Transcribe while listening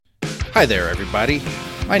Hi there, everybody.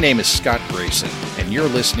 My name is Scott Grayson, and you're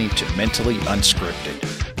listening to Mentally Unscripted,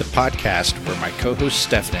 the podcast where my co-host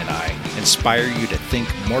Stefan and I inspire you to think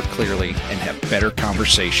more clearly and have better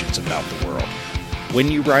conversations about the world.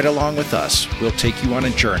 When you ride along with us, we'll take you on a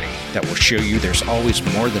journey that will show you there's always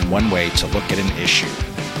more than one way to look at an issue.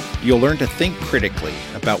 You'll learn to think critically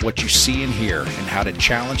about what you see and hear and how to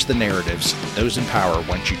challenge the narratives those in power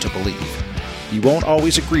want you to believe. You won't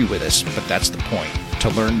always agree with us, but that's the point, to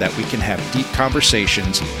learn that we can have deep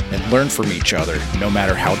conversations and learn from each other no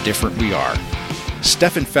matter how different we are.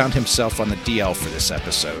 Stefan found himself on the DL for this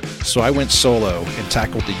episode, so I went solo and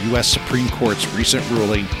tackled the U.S. Supreme Court's recent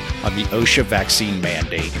ruling on the OSHA vaccine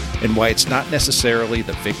mandate and why it's not necessarily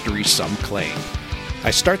the victory some claim. I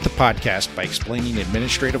start the podcast by explaining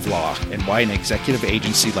administrative law and why an executive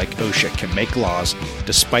agency like OSHA can make laws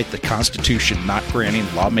despite the Constitution not granting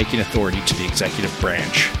lawmaking authority to the executive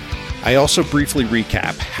branch. I also briefly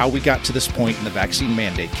recap how we got to this point in the vaccine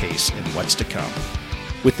mandate case and what's to come.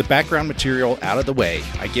 With the background material out of the way,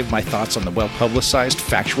 I give my thoughts on the well-publicized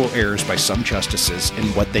factual errors by some justices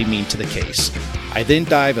and what they mean to the case. I then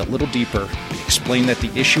dive a little deeper and explain that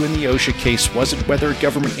the issue in the OSHA case wasn't whether a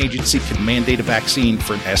government agency could mandate a vaccine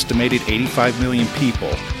for an estimated 85 million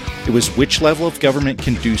people. It was which level of government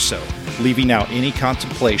can do so, leaving out any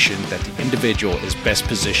contemplation that the individual is best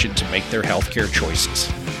positioned to make their healthcare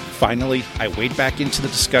choices. Finally, I wade back into the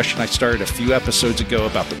discussion I started a few episodes ago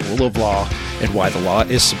about the rule of law and why the law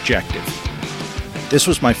is subjective. This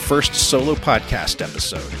was my first solo podcast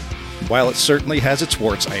episode. While it certainly has its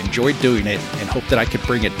warts, I enjoyed doing it and hope that I could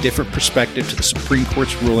bring a different perspective to the Supreme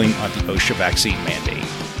Court's ruling on the OSHA vaccine mandate.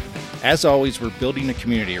 As always, we're building a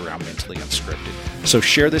community around Mentally Unscripted, so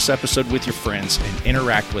share this episode with your friends and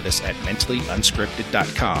interact with us at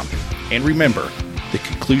mentallyunscripted.com. And remember, the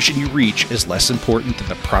conclusion you reach is less important than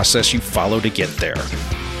the process you follow to get there.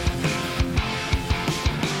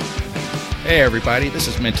 Hey everybody, this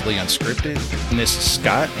is Mentally Unscripted, and this is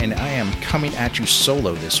Scott, and I am coming at you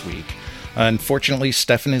solo this week. Unfortunately,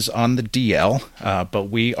 Stefan is on the DL, but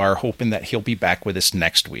we are hoping that he'll be back with us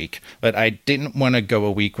next week. But I didn't want to go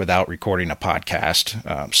a week without recording a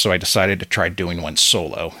podcast, so I decided to try doing one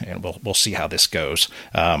solo, and we'll see how this goes.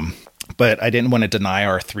 But I didn't want to deny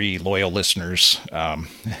our 3 loyal listeners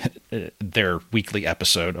their weekly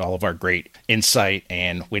episode, all of our great insight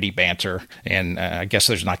and witty banter. And I guess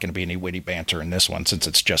there's not going to be any witty banter in this one since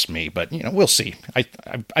it's just me. But, we'll see.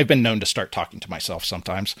 I've been known to start talking to myself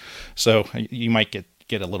sometimes. So you might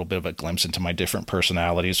get a little bit of a glimpse into my different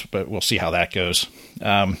personalities, but we'll see how that goes.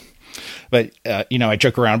 But I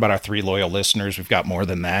joke around about our 3 loyal listeners. We've got more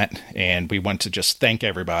than that. And we want to just thank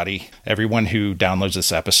everyone who downloads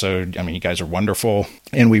this episode. I mean, you guys are wonderful.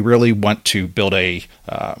 And we really want to build a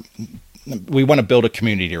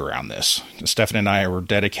community around this. Stefan and I are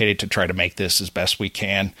dedicated to try to make this as best we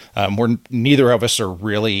can. Neither of us are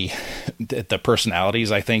really the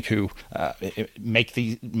personalities, I think, who make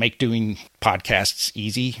doing podcasts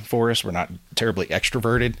easy for us. We're not terribly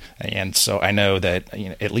extroverted, and so I know that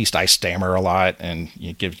at least I stammer a lot and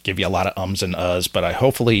give you a lot of ums and uhs. But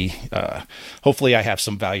hopefully I have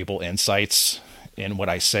some valuable insights in what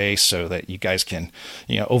I say so that you guys can,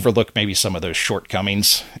 overlook maybe some of those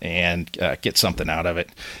shortcomings and get something out of it.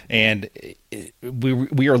 And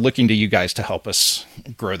we are looking to you guys to help us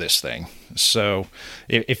grow this thing. So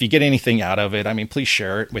if you get anything out of it, please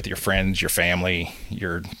share it with your friends, your family,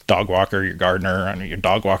 your dog walker, your gardener, your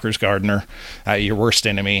dog walker's gardener, your worst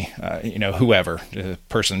enemy, whoever, the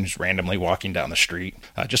person who's randomly walking down the street.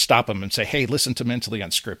 Just stop them and say, hey, listen to Mentally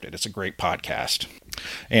Unscripted. It's a great podcast.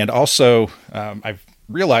 And also, I've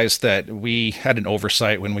realized that we had an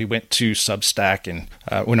oversight when we went to Substack and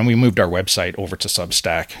when we moved our website over to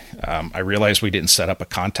Substack. I realized we didn't set up a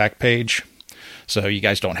contact page. So you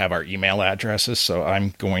guys don't have our email addresses. So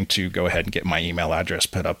I'm going to go ahead and get my email address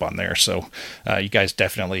put up on there. So you guys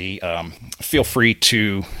definitely feel free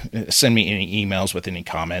to send me any emails with any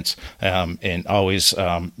comments. And always,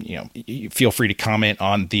 feel free to comment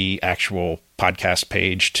on the actual podcast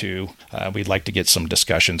page too. We'd like to get some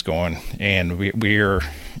discussions going, and we're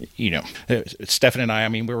Stefan and I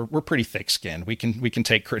mean, we're pretty thick-skinned. We can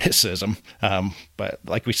take criticism, but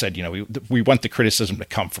like we said, we want the criticism to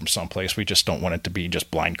come from someplace. We just don't want it to be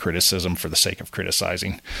just blind criticism for the sake of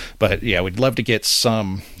criticizing. But yeah, we'd love to get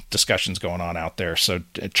some discussions going on out there. So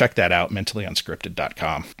check that out,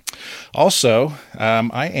 mentallyunscripted.com. Also,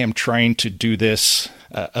 I am trying to do this,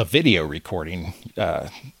 a video recording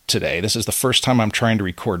today. This is the first time I'm trying to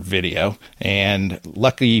record video, and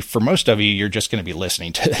luckily for most of you, you're just going to be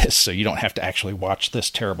listening to this, so you don't have to actually watch this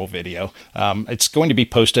terrible video. It's going to be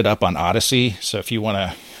posted up on Odyssey, so if you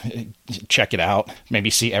want to check it out, maybe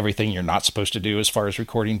see everything you're not supposed to do as far as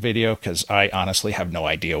recording video, because I honestly have no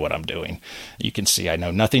idea what I'm doing. You can see I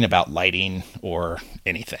know nothing about lighting or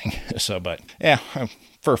anything. So, but yeah,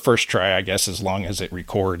 for a first try, I guess, as long as it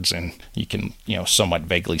records and you can, somewhat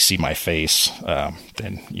vaguely see my face,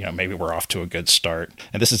 then, maybe we're off to a good start.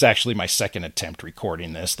 And this is actually my second attempt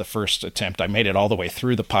recording this. The first attempt, I made it all the way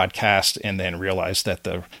through the podcast and then realized that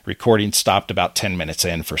the recording stopped about 10 minutes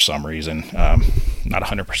in for some reason. Not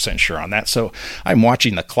 100% sure on that. So I'm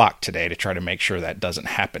watching the clock today to try to make sure that doesn't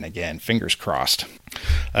happen again. Fingers crossed.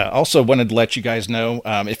 Also wanted to let you guys know,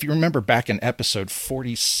 if you remember back in episode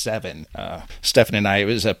 47, Stefan and I, it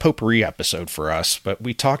was a potpourri episode for us, but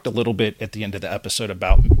we talked a little bit at the end of the episode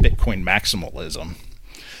about Bitcoin maximalism.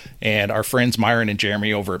 And our friends Myron and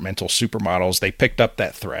Jeremy over at Mental Supermodels, they picked up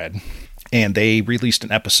that thread. And they released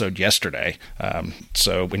an episode yesterday.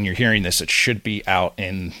 So when you're hearing this, it should be out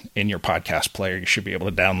in your podcast player. You should be able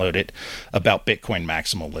to download it, about Bitcoin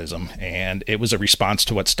maximalism. And it was a response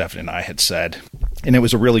to what Stefan and I had said. And it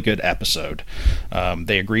was a really good episode.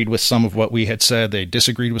 They agreed with some of what we had said. They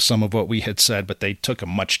disagreed with some of what we had said, but they took a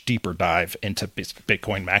much deeper dive into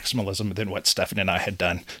Bitcoin maximalism than what Stefan and I had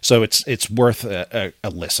done. So it's worth a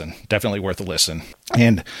listen. Definitely worth a listen.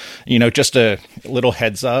 And, just a little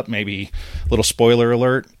heads up, maybe a little spoiler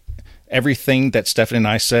alert. Everything that Stefan and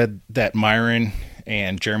I said that Myron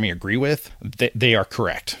and Jeremy agree with, they are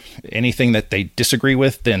correct. Anything that they disagree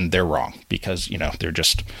with, then they're wrong, because, they're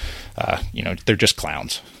just, they're just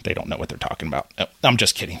clowns. They don't know what they're talking about. No, I'm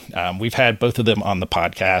just kidding. We've had both of them on the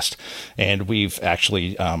podcast, and we've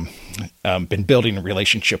actually been building a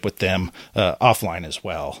relationship with them offline as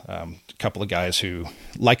well. A couple of guys who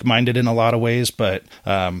like-minded in a lot of ways, but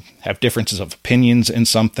have differences of opinions in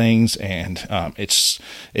some things, and it's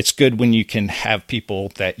good when you can have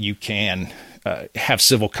people that you can have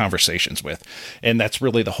civil conversations with. And that's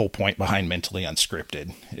really the whole point behind Mentally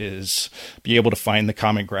Unscripted, is be able to find the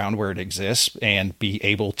common ground where it exists and be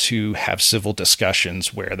able to have civil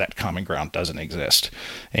discussions where that common ground doesn't exist.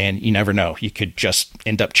 And you never know, you could just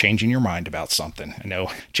end up changing your mind about something. I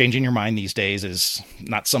know changing your mind these days is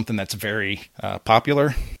not something that's very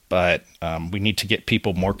popular, but we need to get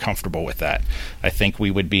people more comfortable with that. I think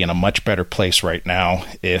we would be in a much better place right now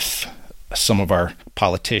if some of our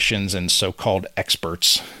politicians and so-called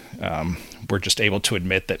experts were just able to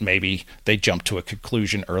admit that maybe they jumped to a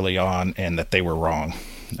conclusion early on and that they were wrong.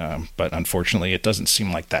 But unfortunately, it doesn't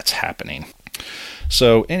seem like that's happening.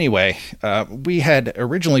 So anyway, we had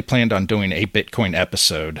originally planned on doing a Bitcoin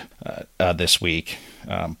episode this week.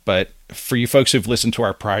 But for you folks who've listened to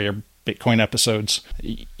our prior Bitcoin episodes,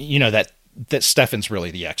 you know that Stefan's really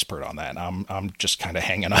the expert on that. I'm just kind of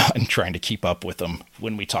hanging on and trying to keep up with him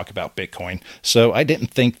when we talk about Bitcoin. So I didn't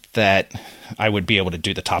think that I would be able to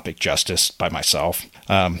do the topic justice by myself.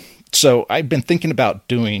 So I've been thinking about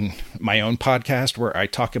doing my own podcast where I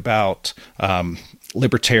talk about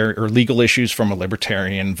libertarian or legal issues from a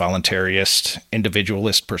libertarian, voluntarist,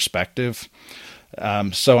 individualist perspective.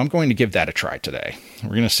 So I'm going to give that a try today. We're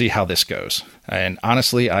going to see how this goes. And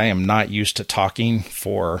honestly, I am not used to talking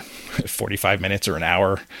for 45 minutes or an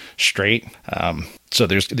hour straight. So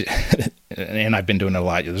and I've been doing it a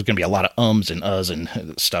lot. There's going to be a lot of ums and uhs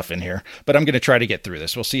and stuff in here, but I'm going to try to get through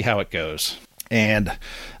this. We'll see how it goes. And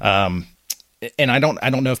I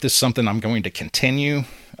don't know if this is something I'm going to continue.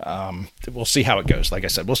 We'll see how it goes. Like I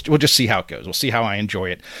said, we'll just see how it goes. We'll see how I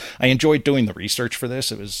enjoy it. I enjoyed doing the research for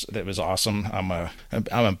this. It was awesome. I'm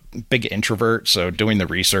a big introvert, so doing the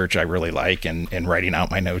research I really like, and writing out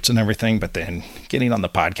my notes and everything. But then getting on the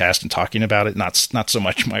podcast and talking about it, not so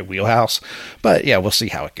much my wheelhouse. But yeah, we'll see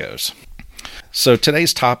how it goes. So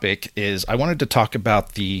today's topic is, I wanted to talk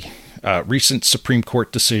about the recent Supreme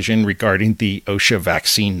Court decision regarding the OSHA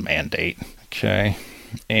vaccine mandate. Okay,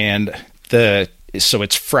 and so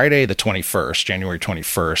it's Friday the 21st, January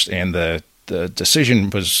 21st, and the decision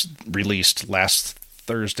was released last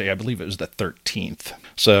Thursday. I believe it was the 13th.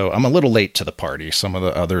 So I'm a little late to the party. Some of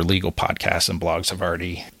the other legal podcasts and blogs have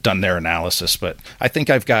already done their analysis, but I think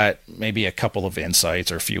I've got maybe a couple of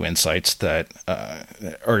insights or a few insights that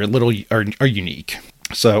are unique.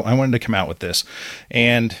 So I wanted to come out with this,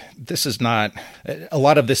 and this is not, a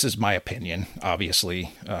lot of this is my opinion,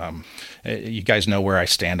 obviously. You guys know where I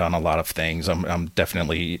stand on a lot of things. I'm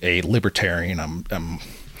definitely a libertarian. I'm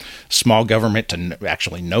small government to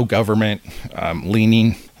actually no government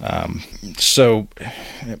leaning. So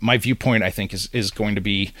my viewpoint, I think, is going to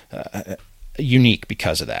be unique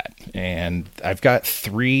because of that. And I've got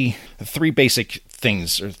three basic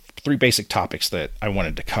things, or three basic topics that I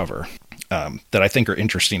wanted to cover that I think are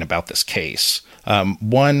interesting about this case.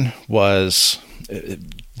 One was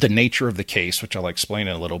the nature of the case, which I'll explain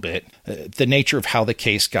in a little bit. The nature of how the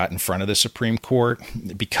case got in front of the Supreme Court.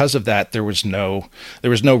 Because of that, there was no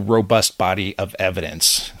robust body of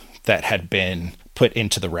evidence that had been put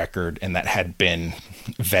into the record and that had been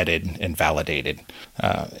vetted and validated.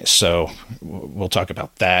 So we'll talk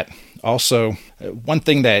about that. Also, one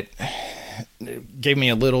thing that gave me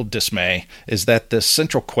a little dismay is that the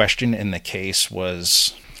central question in the case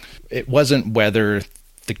wasn't whether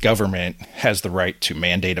the government has the right to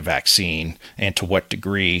mandate a vaccine and to what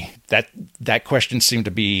degree. That question seemed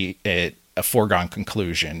to be a foregone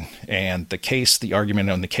conclusion. And the argument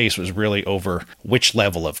on the case was really over which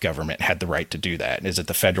level of government had the right to do that. Is it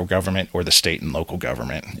the federal government or the state and local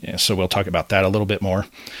government? Yeah, so we'll talk about that a little bit more.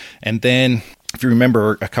 And then, if you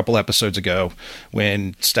remember a couple episodes ago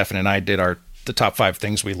when Stefan and I did the top 5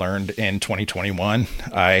 things we learned in 2021,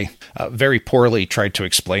 I very poorly tried to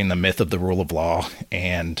explain the myth of the rule of law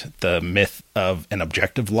and the myth of an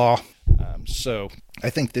objective law. So I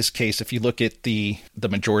think this case, if you look at the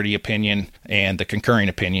majority opinion and the concurring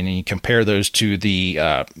opinion, and you compare those to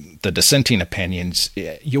the dissenting opinions,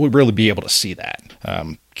 you'll really be able to see that.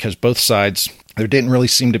 Because both sides, there didn't really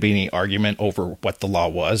seem to be any argument over what the law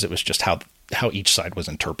was. It was just how each side was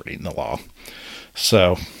interpreting the law.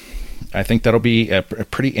 So I think that'll be a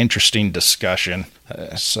pretty interesting discussion.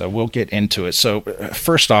 So we'll get into it. So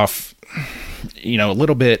first off, a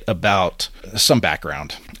little bit about some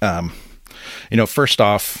background. First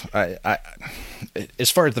off, I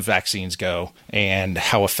as far as the vaccines go and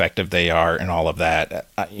how effective they are and all of that,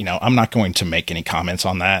 I'm not going to make any comments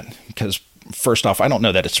on that because, first off, I don't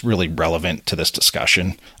know that it's really relevant to this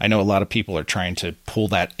discussion. I know a lot of people are trying to pull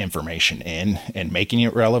that information in and making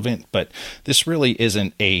it relevant, but this really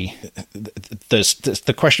isn't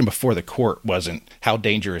the question before the court wasn't how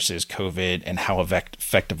dangerous is COVID and how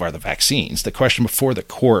effective are the vaccines. The question before the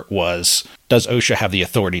court was, does OSHA have the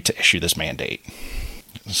authority to issue this mandate?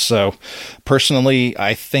 So personally,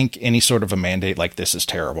 I think any sort of a mandate like this is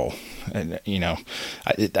terrible. And,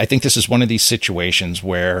 I think this is one of these situations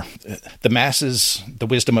where the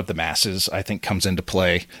wisdom of the masses, I think, comes into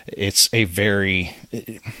play. It's a very...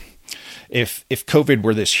 If COVID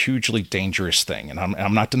were this hugely dangerous thing, and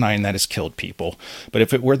I'm not denying that it's killed people, but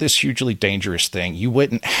if it were this hugely dangerous thing, you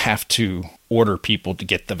wouldn't have to order people to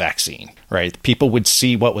get the vaccine, right? People would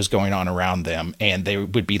see what was going on around them, and they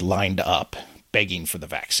would be lined up begging for the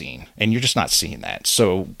vaccine. And you're just not seeing that.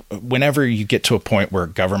 So whenever you get to a point where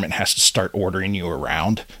government has to start ordering you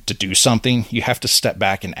around to do something, you have to step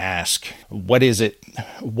back and ask, what is it?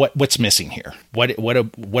 What's missing here? What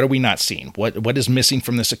are we not seeing? What is missing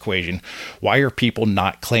from this equation? Why are people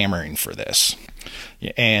not clamoring for this?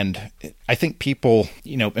 And I think people,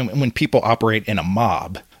 when people operate in a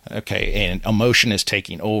mob, okay, and emotion is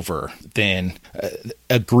taking over, then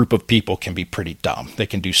a group of people can be pretty dumb. They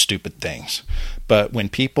can do stupid things. But when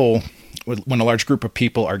a large group of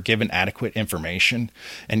people are given adequate information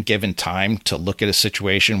and given time to look at a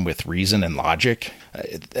situation with reason and logic,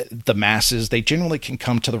 the masses, they generally can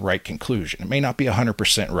come to the right conclusion. It may not be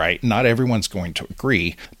 100% right. Not everyone's going to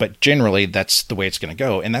agree, but generally that's the way it's going to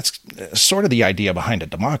go. And that's sort of the idea behind a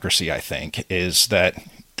democracy, I think, is that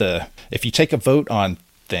if you take a vote on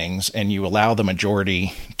things and you allow the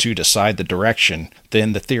majority to decide the direction,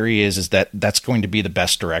 then the theory is that that's going to be the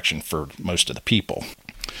best direction for most of the people.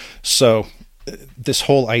 So this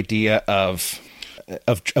whole idea of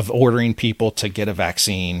ordering people to get a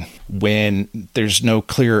vaccine when there's no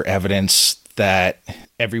clear evidence that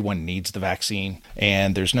everyone needs the vaccine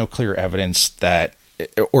and there's no clear evidence that,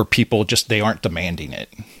 or people just, they aren't demanding it,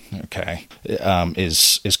 okay,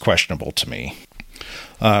 is questionable to me.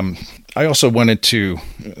 I also wanted to,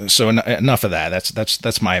 so enough of that.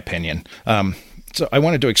 That's my opinion. So I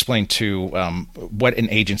wanted to explain too what an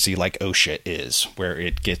agency like OSHA is, where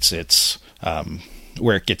it gets its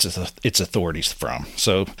authorities from.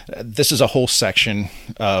 So this is a whole section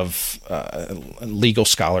of legal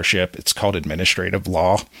scholarship. It's called administrative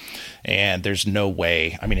law, and there's no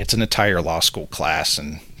way. I mean, it's an entire law school class,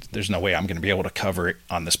 and there's no way I'm going to be able to cover it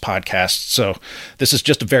on this podcast. So this is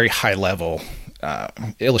just a very high level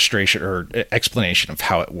illustration or explanation of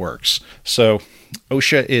how it works. So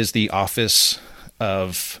OSHA is the Office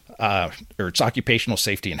of or it's Occupational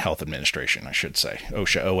Safety and Health Administration, I should say.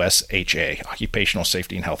 OSHA, OSHA, Occupational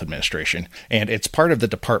Safety and Health Administration. And it's part of the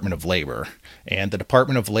Department of Labor. And the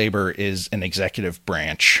Department of Labor is an executive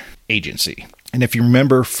branch agency. And if you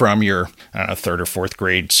remember from your, third or fourth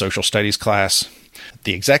grade social studies class,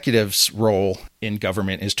 the executive's role in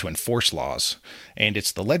government is to enforce laws, and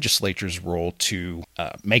it's the legislature's role to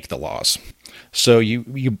make the laws. So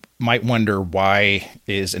you might wonder, why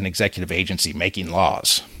is an executive agency making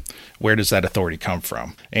laws? Where does that authority come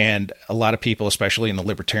from? And a lot of people, especially in the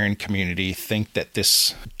libertarian community, think that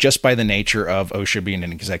this, just by the nature of OSHA being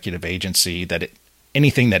an executive agency, that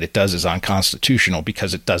anything that it does is unconstitutional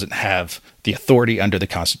because it doesn't have the authority under the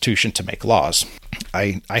Constitution to make laws.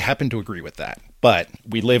 I happen to agree with that. But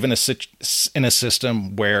we live in a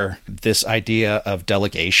system where this idea of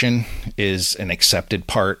delegation is an accepted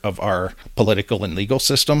part of our political and legal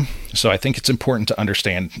system. So I think it's important to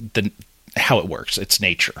understand how it works, its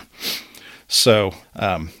nature. So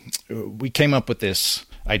we came up with this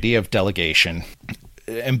idea of delegation.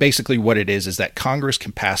 And basically what it is that Congress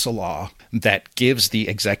can pass a law that gives the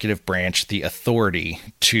executive branch the authority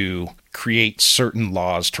to create certain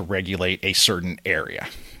laws to regulate a certain area.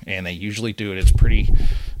 And they usually do it.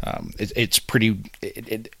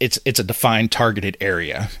 It's a defined targeted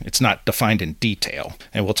area. It's not defined in detail.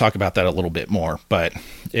 And we'll talk about that a little bit more. But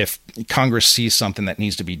if Congress sees something that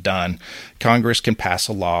needs to be done, Congress can pass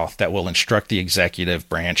a law that will instruct the executive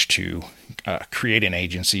branch to create an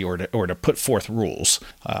agency or to put forth rules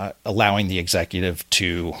allowing the executive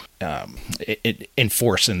to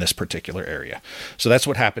enforce in this particular area. So that's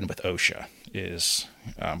what happened with OSHA. Is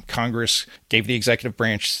Congress gave the executive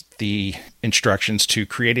branch the instructions to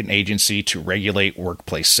create an agency to regulate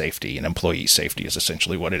workplace safety, and employee safety is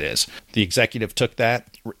essentially what it is. The executive took that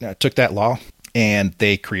law and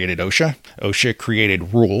they created OSHA. OSHA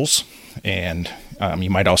created rules, and you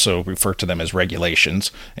might also refer to them as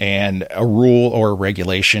regulations. And a rule or a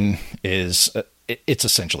regulation it's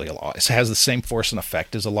essentially a law. It has the same force and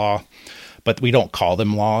effect as a law, but we don't call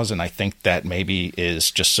them laws, and I think that maybe is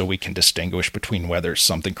just so we can distinguish between whether it's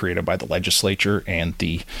something created by the legislature and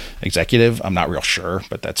the executive. I'm not real sure,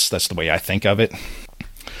 but that's the way I think of it.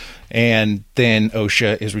 And then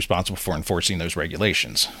OSHA is responsible for enforcing those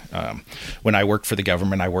regulations. When I worked for the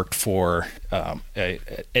government, I worked for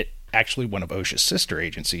actually one of OSHA's sister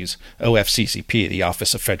agencies, OFCCP, the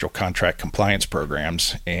Office of Federal Contract Compliance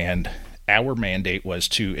Programs, and our mandate was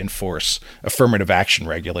to enforce affirmative action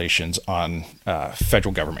regulations on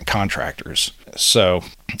federal government contractors. So,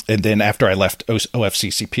 and then after I left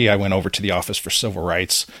OFCCP, I went over to the Office for Civil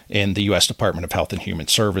Rights in the U.S. Department of Health and Human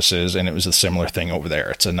Services, and it was a similar thing over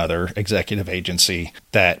there. It's another executive agency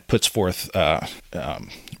that puts forth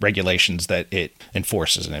regulations that it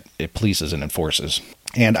enforces, and it polices and enforces.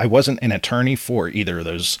 And I wasn't an attorney for either of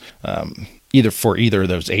those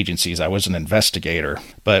agencies. I was an investigator,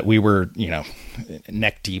 but we were,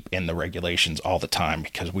 neck deep in the regulations all the time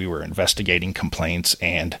because we were investigating complaints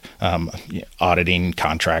and auditing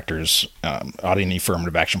contractors, auditing the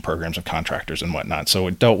affirmative action programs of contractors and whatnot. So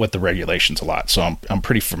it dealt with the regulations a lot. So I'm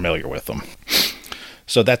pretty familiar with them.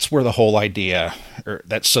 So that's where the whole idea,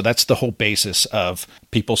 that's the whole basis of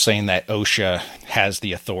people saying that OSHA has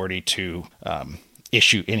the authority to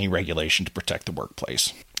issue any regulation to protect the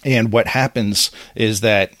workplace. And what happens is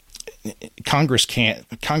that Congress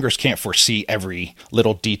can't foresee every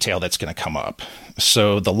little detail that's going to come up.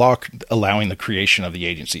 So the law allowing the creation of the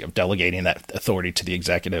agency, of delegating that authority to the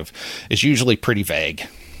executive, is usually pretty vague.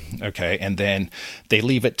 Okay, and then they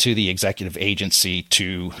leave it to the executive agency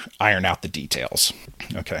to iron out the details.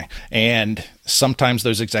 Okay, and sometimes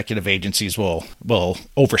those executive agencies will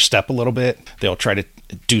overstep a little bit. They'll try to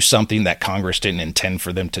do something that Congress didn't intend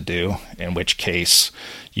for them to do, in which case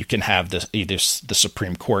you can have either the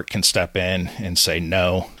Supreme Court can step in and say,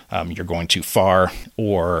 no, you're going too far,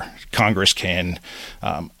 or Congress can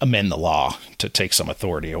amend the law to take some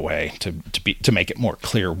authority away to make it more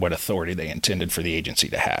clear what authority they intended for the agency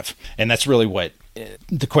to have. And that's really what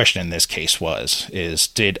the question in this case is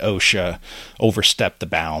did OSHA overstep the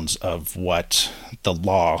bounds of what the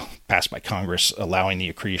law passed by Congress allowing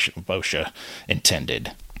the creation of OSHA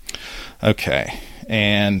intended? Okay,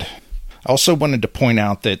 and I also wanted to point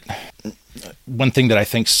out that one thing that I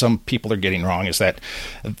think some people are getting wrong is that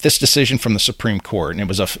this decision from the Supreme Court, and it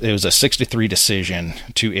was a 6-3 decision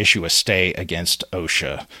to issue a stay against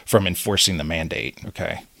OSHA from enforcing the mandate.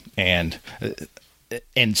 Okay, and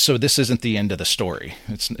so this isn't the end of the story.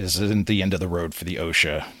 This isn't the end of the road for the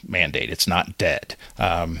OSHA mandate. It's not dead.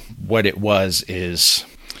 What it was is,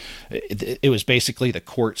 it was basically the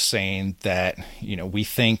court saying that, we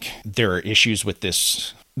think there are issues with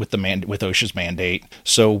with OSHA's mandate.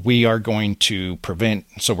 So we are going to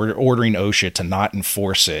we're ordering OSHA to not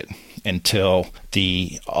enforce it until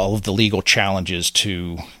all of the legal challenges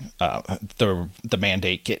to the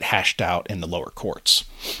mandate get hashed out in the lower courts.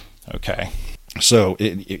 Okay, so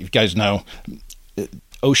you guys know,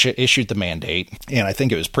 OSHA issued the mandate, and I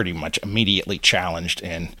think it was pretty much immediately challenged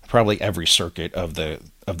in probably every circuit of the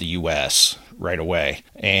U.S. right away.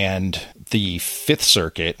 And the Fifth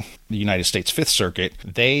Circuit, the United States Fifth Circuit,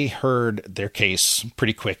 they heard their case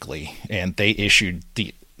pretty quickly, and they issued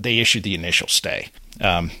the initial stay.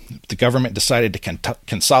 The government decided to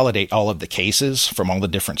consolidate all of the cases from all the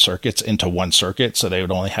different circuits into one circuit, so they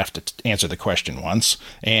would only have to answer the question once.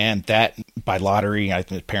 And that, by lottery,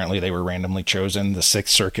 apparently they were randomly chosen. The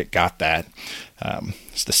Sixth Circuit got that.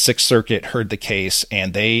 So the Sixth Circuit heard the case,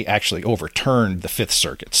 and they actually overturned the Fifth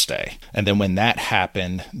Circuit stay. And then when that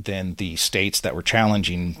happened, then the states that were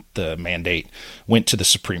challenging the mandate went to the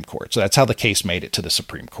Supreme Court. So that's how the case made it to the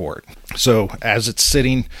Supreme Court. So as it's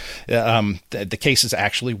sitting, the case is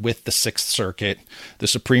actually with the Sixth Circuit. The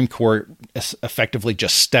Supreme Court effectively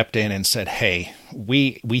just stepped in and said, hey,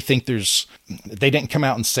 we think they didn't come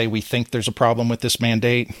out and say we think there's a problem with this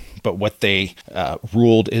mandate, but what they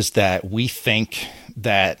ruled is that we think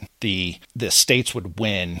that the states would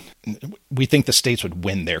win. We think the states would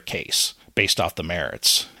win their case based off the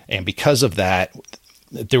merits. And because of that,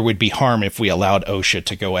 there would be harm if we allowed OSHA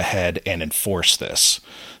to go ahead and enforce this.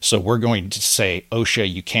 So we're going to say,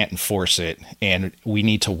 OSHA, you can't enforce it, and we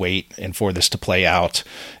need to wait and for this to play out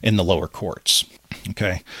in the lower courts.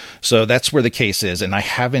 Okay, so that's where the case is, and I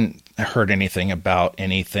haven't heard anything about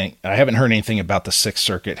the Sixth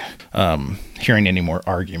Circuit hearing any more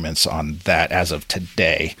arguments on that as of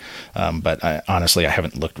today. But honestly, I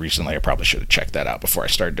haven't looked recently. I probably should have checked that out before I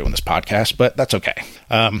started doing this podcast, but that's okay.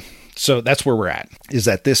 So that's where we're at, is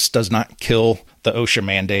that this does not kill the OSHA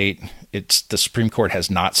mandate. The Supreme Court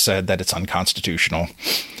has not said that it's unconstitutional.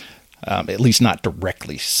 At least not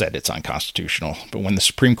directly said it's unconstitutional. But when the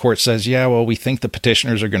Supreme Court says, yeah, well, we think the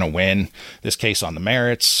petitioners are going to win this case on the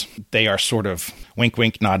merits, they are sort of wink,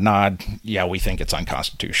 wink, nod, nod. Yeah, we think it's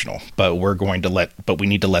unconstitutional, but we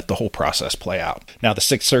need to let the whole process play out. Now, the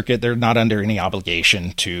Sixth Circuit, they're not under any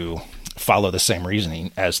obligation to follow the same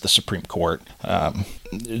reasoning as the Supreme Court.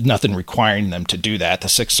 Nothing requiring them to do that. The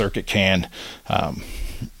Sixth Circuit can,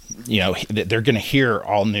 they're going to hear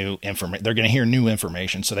all new information. They're going to hear new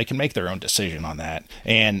information, so they can make their own decision on that.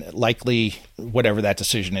 And likely, whatever that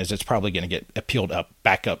decision is, it's probably going to get appealed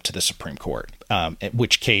back up to the Supreme Court. At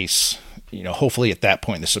which case, hopefully at that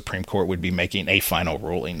point, the Supreme Court would be making a final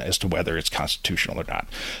ruling as to whether it's constitutional or not.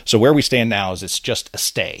 So where we stand now is it's just a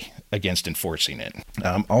stay against enforcing it.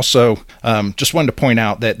 Just wanted to point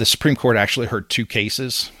out that the Supreme Court actually heard two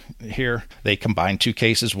cases here. They combined two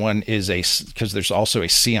cases. One is because there's also a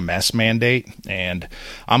CMS mandate, and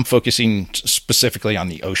I'm focusing specifically on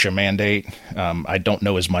the OSHA mandate. I don't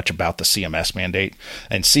know as much about the CMS mandate,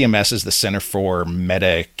 and CMS is the Center for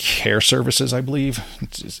Medicare Services, I believe.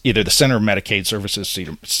 It's either the Center of Medicaid Services,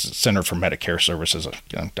 Center for Medicare Services.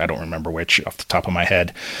 I don't remember which off the top of my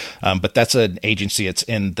head, but that's an agency. It's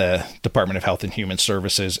in the Department of Health and Human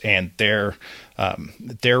Services, and their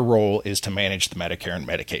role is to manage the Medicare and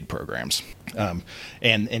Medicaid programs.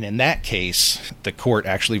 And in that case, the court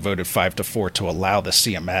actually voted 5-4 to allow the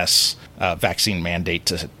CMS vaccine mandate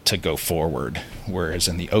to go forward. Whereas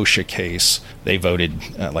in the OSHA case, they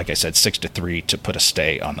voted, like I said, 6-3 to put a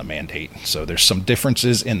stay on the mandate. So there's some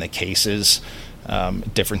differences in the cases,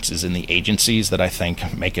 differences in the agencies that I think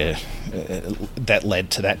that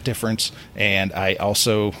led to that difference. And I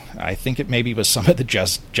think it maybe was some of the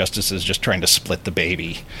justices just trying to split the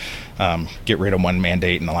baby, get rid of one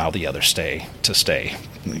mandate and allow the other to stay,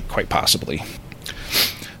 quite possibly.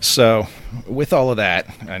 So with all of that,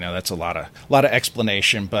 I know that's a lot of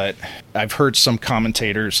explanation, but I've heard some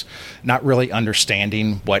commentators not really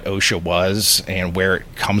understanding what OSHA was and where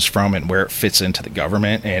it comes from and where it fits into the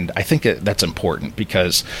government. And I think that's important,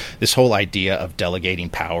 because this whole idea of delegating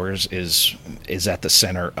powers is at the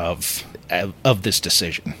center of this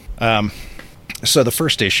decision. So the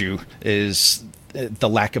first issue is the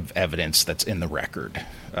lack of evidence that's in the record.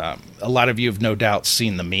 A lot of you have no doubt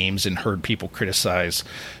seen the memes and heard people criticize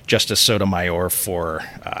Justice Sotomayor for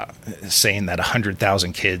saying that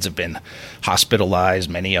 100,000 kids have been hospitalized,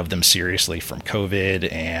 many of them seriously from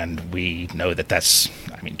COVID. And we know that that's,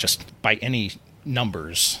 just by any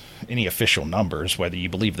numbers, any official numbers, whether you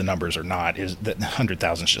believe the numbers or not, is that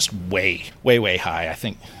 100,000 is just way, way, way high. I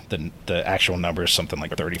think the actual number is something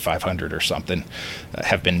like 3,500 or something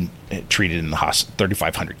have been treated in the hospital.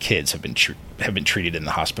 3,500 kids have been treated in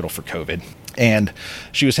the hospital for COVID. And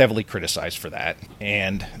she was heavily criticized for that.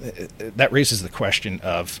 And that raises the question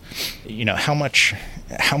of, how much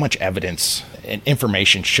evidence and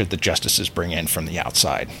information should the justices bring in from the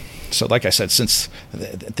outside? So like I said, since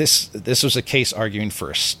this was a case arguing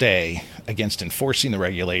for a stay against enforcing the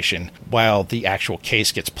regulation, while the actual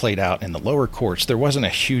case gets played out in the lower courts, there wasn't a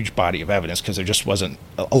huge body of evidence because there just wasn't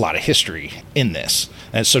a lot of history in this.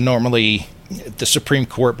 And so normally the Supreme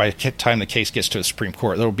Court, by the time the case gets to the Supreme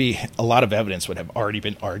Court, there will be a lot of evidence would have already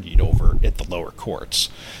been argued over at the lower courts.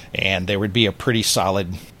 And there would be a pretty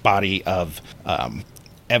solid body of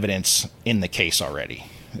evidence in the case already.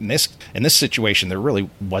 In this situation, there really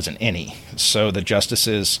wasn't any. So the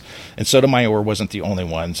justices, and Sotomayor wasn't the only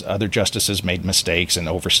ones. Other justices made mistakes and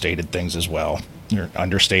overstated things as well, or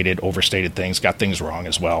understated, overstated things, got things wrong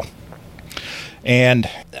as well. And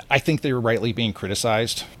I think they were rightly being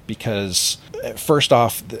criticized because, first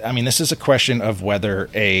off, this is a question of whether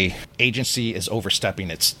a agency is overstepping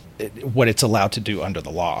what it's allowed to do under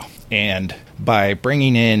the law. And by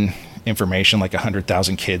bringing in information like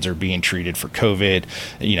 100,000 kids are being treated for COVID,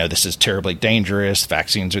 this is terribly dangerous,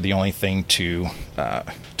 vaccines are the only thing to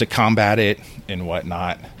combat it and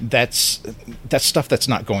whatnot, that's stuff that's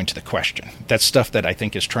not going to the question. That's stuff that I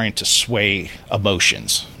think is trying to sway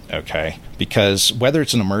emotions. Okay, because whether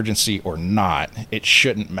it's an emergency or not, it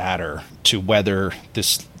shouldn't matter to whether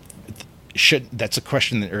that's a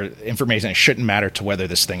question or information. It shouldn't matter to whether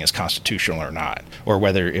this thing is constitutional or not, or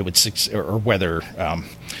whether it would, or whether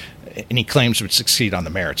any claims would succeed on the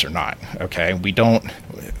merits or not. Okay, we don't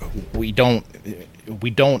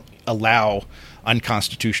allow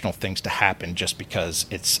unconstitutional things to happen just because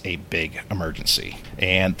it's a big emergency.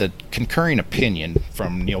 And the concurring opinion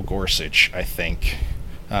from Neil Gorsuch, I think.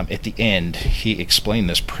 At the end, he explained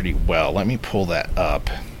this pretty well. Let me pull that up.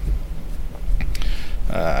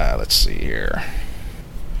 Let's see here.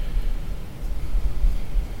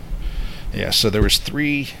 Yeah, so there was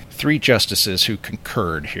three justices who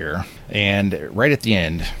concurred here, and right at the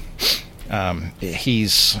end,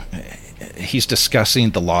 he's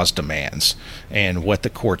discussing the law's demands and what the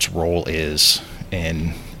court's role is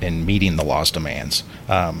in meeting the law's demands.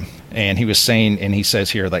 And he was saying, and he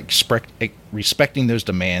says here, like, respecting those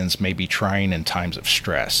demands may be trying in times of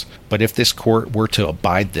stress, but if this court were to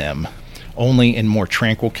abide them only in more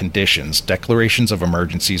tranquil conditions, declarations of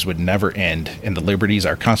emergencies would never end, and the liberties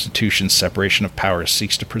our Constitution's separation of powers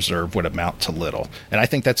seeks to preserve would amount to little. And I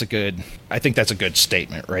think that's a good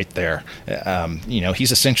statement right there.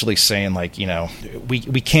 He's essentially saying, like,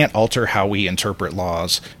 we can't alter how we interpret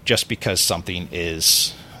laws just because something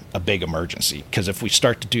is a big emergency, because if we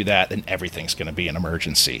start to do that, then everything's going to be an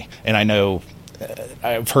emergency. And I know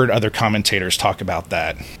I've heard other commentators talk about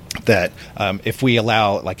that if we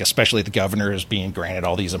allow, like, especially the governor is being granted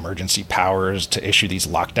all these emergency powers to issue these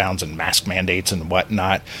lockdowns and mask mandates and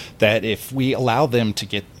whatnot, that if we allow them to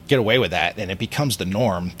get away with that and it becomes the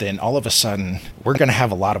norm, then all of a sudden we're going to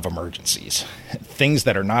have a lot of emergencies. Things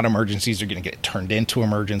that are not emergencies are going to get turned into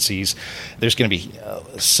emergencies. There's going to be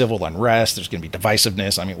civil unrest. There's going to be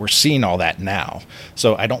divisiveness. We're seeing all that now.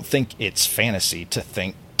 So I don't think it's fantasy to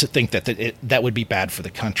think that would be bad for the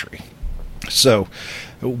country. So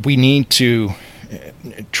we need to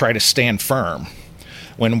try to stand firm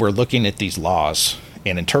when we're looking at these laws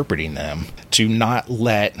and interpreting them, to not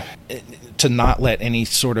let any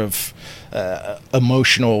sort of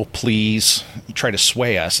emotional pleas try to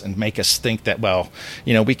sway us and make us think that,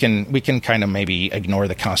 we can kind of maybe ignore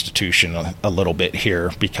the Constitution a little bit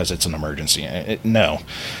here because it's an emergency. No.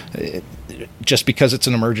 Just because it's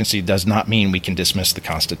an emergency does not mean we can dismiss the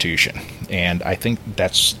Constitution. And I think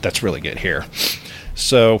that's really good here.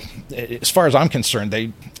 So as far as I'm concerned,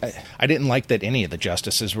 I didn't like that any of the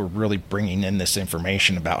justices were really bringing in this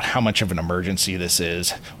information about how much of an emergency this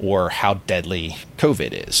is or how deadly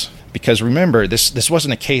COVID is. Because remember, this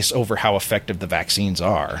wasn't a case over how effective the vaccines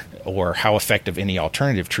are or how effective any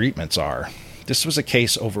alternative treatments are. This was a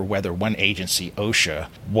case over whether one agency, OSHA,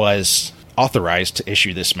 was authorized to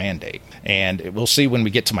issue this mandate. And we'll see when we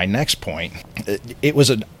get to my next point. It was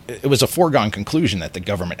a foregone conclusion that the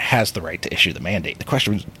government has the right to issue the mandate. The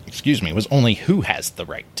question was only who has the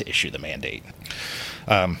right to issue the mandate.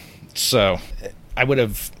 So I would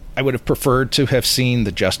have preferred to have seen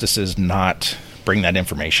the justices not bring that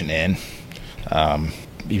information in,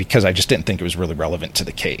 because I just didn't think it was really relevant to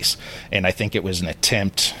the case. And I think it was an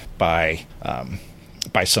attempt by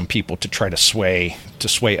some people to try to sway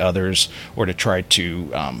others, or to try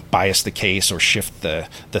to bias the case or shift the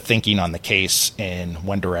thinking on the case in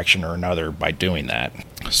one direction or another by doing that.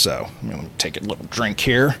 So I'm going to take a little drink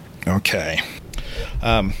here. Okay.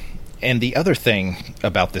 And the other thing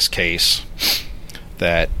about this case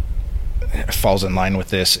that falls in line with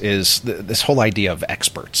this is this whole idea of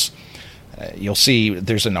experts. You'll see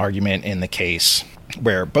there's an argument in the case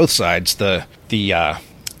where both sides, the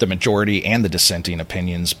majority and the dissenting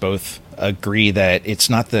opinions, both agree that it's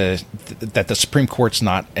not that the Supreme Court's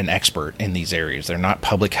not an expert in these areas. They're not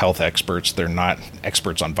public health experts. They're not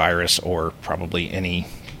experts on virus or probably any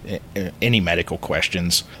medical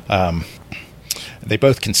questions. They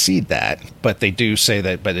both concede that, but they do say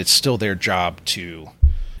that, but it's still their job to,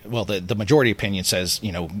 well, the majority opinion says,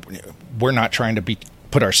 we're not trying to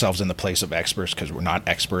put ourselves in the place of experts because we're not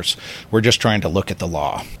experts. We're just trying to look at the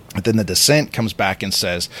law. But then the dissent comes back and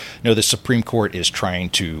says, no, the Supreme Court is trying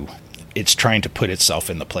to put itself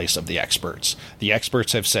in the place of the experts. The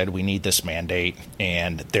experts have said we need this mandate,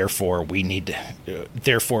 and therefore we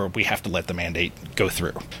have to let the mandate go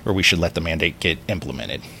through, or we should let the mandate get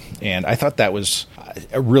implemented. And I thought that was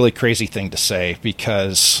a really crazy thing to say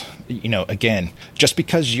because, again, just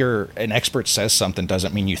because an expert says something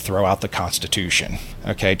doesn't mean you throw out the Constitution.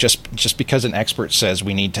 Okay, just because an expert says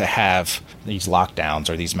we need to have these lockdowns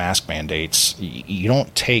or these mask mandates, you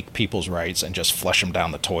don't take people's rights and just flush them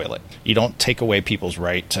down the toilet. You don't take away people's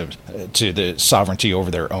right to the sovereignty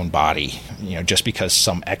over their own body, just because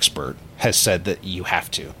some expert has said that you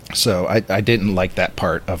have to. So I didn't like that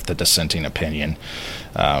part of the dissenting opinion.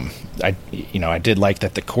 I did like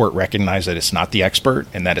that the court recognized that it's not the expert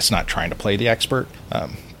and that it's not trying to play the expert.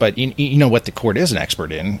 But you know what the court is an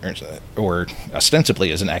expert in, or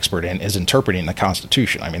ostensibly is an expert in, is interpreting the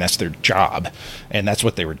Constitution. I mean, that's their job, and that's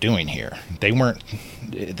what they were doing here. They weren't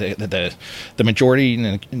the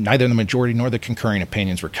majority, neither the majority nor the concurring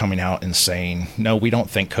opinions were coming out and saying, no, we don't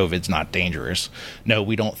think COVID's not dangerous. No,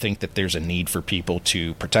 we don't think that there's a need for people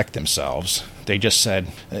to protect themselves. They just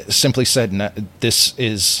simply said, no, this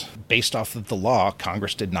is based off of the law.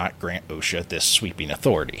 Congress did not grant OSHA this sweeping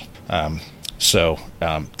authority. So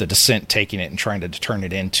the dissent taking it and trying to turn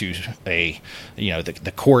it into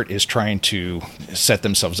the court is trying to set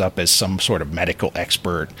themselves up as some sort of medical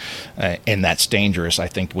expert, and that's dangerous, I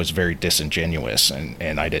think was very disingenuous,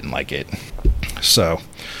 and I didn't like it. So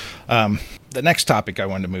the next topic I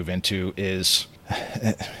wanted to move into is,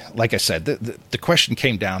 like I said, the question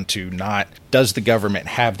came down to not does the government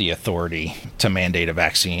have the authority to mandate a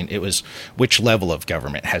vaccine? It was which level of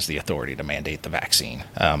government has the authority to mandate the vaccine.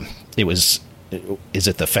 Is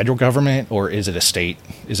it the federal government or is it a state?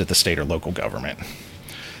 Is it the state or local government?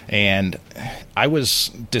 And I was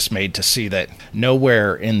dismayed to see that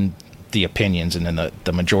nowhere in the opinions and in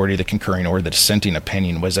the majority of the concurring or the dissenting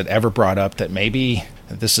opinion was it ever brought up that maybe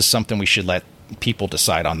this is something we should let people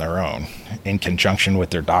decide on their own in conjunction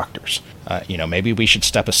with their doctors. Maybe we should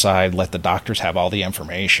step aside, let the doctors have all the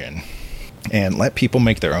information, and let people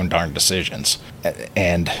make their own darn decisions.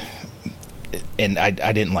 And I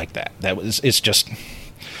didn't like that. It's just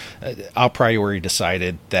a priori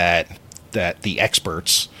decided that the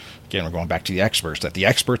experts, again, we're going back to the experts, that the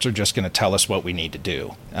experts are just going to tell us what we need to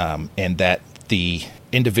do, and that the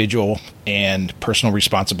individual and personal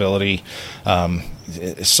responsibility,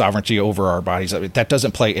 sovereignty over our bodies, that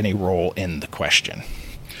doesn't play any role in the question.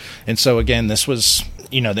 And so again, this was,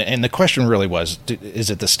 and the question really was, is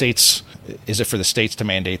it for the states to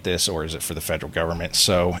mandate this, or is it for the federal government?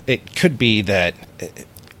 So it could be that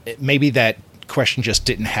maybe that question just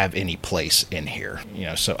didn't have any place in here.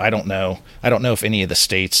 So I don't know if any of the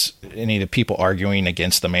states, any of the people arguing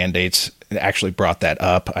against the mandates actually brought that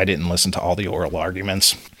up. I didn't listen to all the oral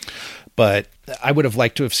arguments, but I would have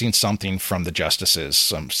liked to have seen something from the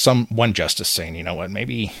justices, one justice saying,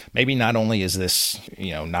 maybe not only is this,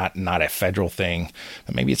 not a federal thing,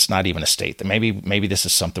 but maybe it's not even a state, that maybe this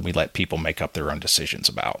is something we let people make up their own decisions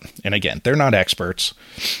about. And again, they're not experts.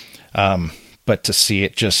 But to see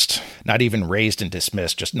it just not even raised and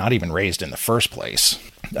dismissed, just not even raised in the first place,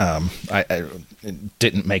 it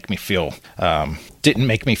didn't make me feel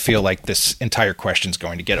like this entire question is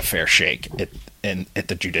going to get a fair shake in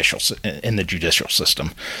the judicial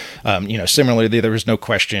system. Similarly, there was no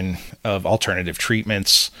question of alternative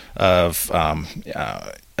treatments, of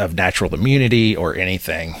natural immunity or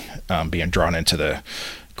anything being drawn into the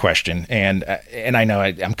question. And I know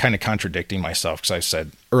I'm kind of contradicting myself because I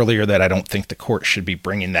said earlier that I don't think the court should be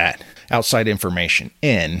bringing that outside information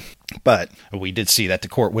in, but we did see that the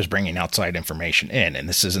court was bringing outside information in, and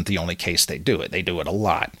this isn't the only case they do it. They do it a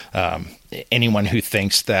lot. Anyone who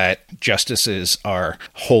thinks that justices are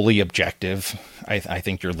wholly objective, I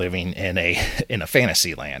think you're living in a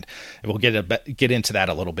fantasy land. We'll get into that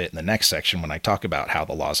a little bit in the next section when I talk about how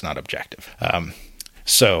the law is not objective.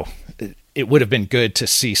 So it would have been good to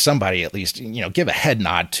see somebody at least, give a head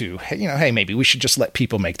nod to, hey, maybe we should just let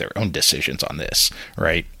people make their own decisions on this,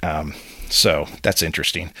 right? So that's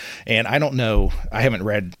interesting. And I don't know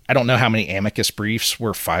how many amicus briefs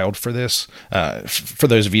were filed for this. For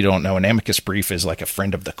those of you who don't know, an amicus brief is like a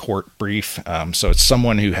friend of the court brief. So it's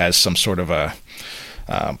someone who has some sort of a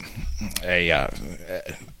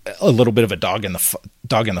little bit of a dog in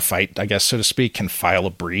the fight, I guess, so to speak, can file a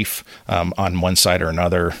brief on one side or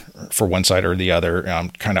another, for one side or the other,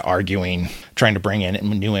 kind of arguing, trying to bring in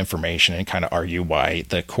new information and kind of argue why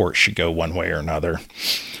the court should go one way or another.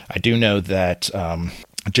 I do know that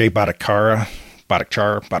Jay Bhattacharya,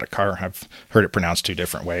 I've heard it pronounced two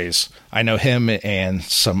different ways. I know him and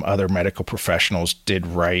some other medical professionals did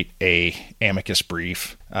write a amicus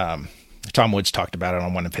brief. Tom Woods talked about it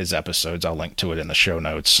on one of his episodes. I'll link to it in the show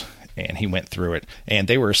notes. And he went through it. And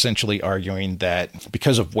they were essentially arguing that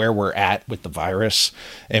because of where we're at with the virus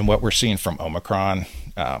and what we're seeing from Omicron,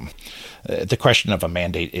 the question of a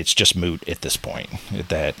mandate, it's just moot at this point,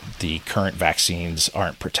 that the current vaccines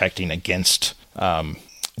aren't protecting against the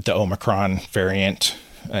Omicron variant.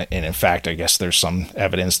 And in fact, I guess there's some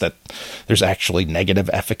evidence that there's actually negative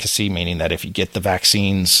efficacy, meaning that if you get the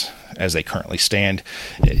vaccines as they currently stand,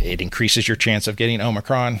 it increases your chance of getting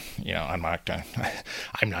Omicron. I'm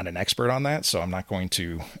not an expert on that, so I'm not going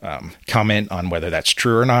to comment on whether that's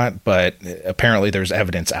true or not, but apparently there's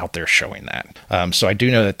evidence out there showing that. So I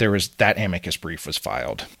do know that that amicus brief was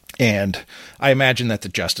filed. And I imagine that the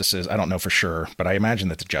justices, I don't know for sure, but I imagine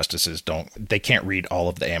that the justices they can't read all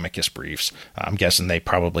of the amicus briefs. I'm guessing they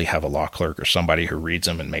probably have a law clerk or somebody who reads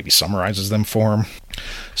them and maybe summarizes them for them.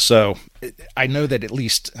 So I know that at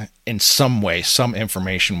least in some way, some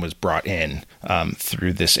information was brought in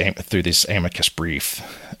through this amicus brief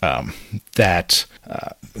that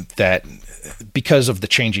because of the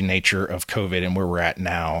changing nature of COVID and where we're at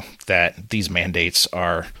now, that these mandates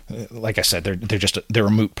are, like I said, they're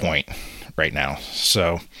a moot point right now.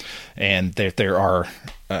 So, and there are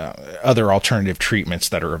other alternative treatments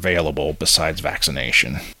that are available besides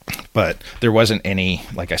vaccination. But there wasn't any,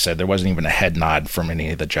 like I said, there wasn't even a head nod from any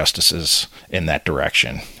of the justices in that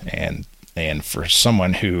direction. And for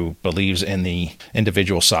someone who believes in the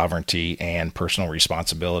individual sovereignty and personal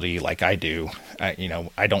responsibility, like I do,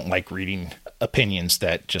 I don't like reading opinions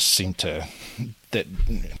that just seem to, that,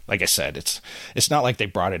 like I said, it's not like they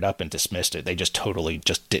brought it up and dismissed it. They just totally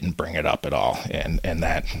just didn't bring it up at all. And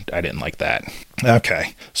that, I didn't like that.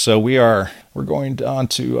 Okay. So we're going on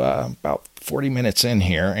to about 40 minutes in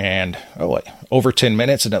here, and over 10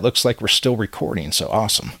 minutes, and it looks like we're still recording. So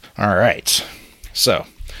awesome. All right. So,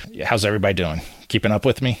 yeah, how's everybody doing? Keeping up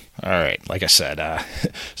with me? All right. Like I said,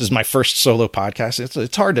 this is my first solo podcast.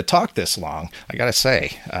 It's hard to talk this long, I gotta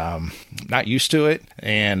say. Not used to it,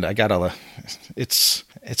 and it's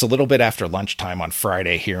a little bit after lunchtime on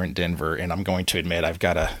Friday here in Denver, and I'm going to admit I've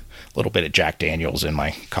got a little bit of Jack Daniels in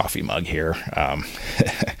my coffee mug here.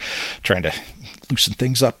 Trying to loosen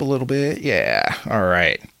things up a little bit. Yeah. All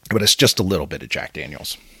right. But it's just a little bit of Jack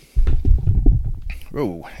Daniels.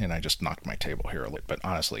 Oh, and I just knocked my table here a little, but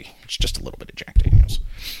honestly, it's just a little bit of Jack Daniels.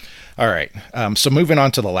 All right. So moving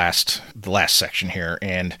on to the last section here,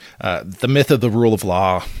 and the myth of the rule of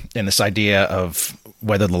law and this idea of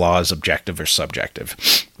whether the law is objective or subjective.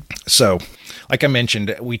 So, like I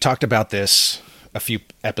mentioned, we talked about this a few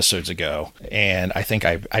episodes ago, and I think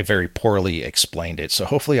I very poorly explained it. So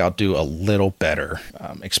hopefully I'll do a little better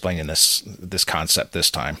explaining this concept this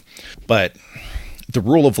time. But the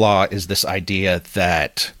rule of law is this idea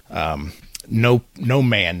that no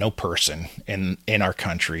man, no person in our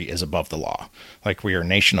country is above the law. Like, we are a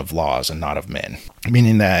nation of laws and not of men.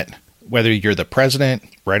 Meaning that whether you're the president,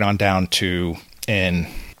 right on down to an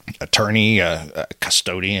attorney, a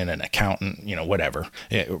custodian, an accountant, whatever,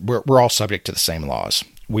 we're all subject to the same laws.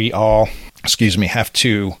 We all, have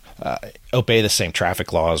to obey the same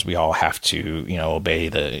traffic laws. We all have to, obey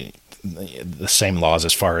the same laws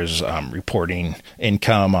as far as reporting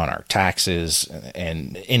income on our taxes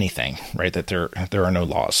and anything, right? That there are no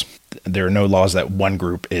laws. There are no laws that one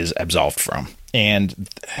group is absolved from. And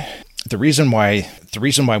the reason why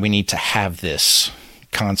we need to have this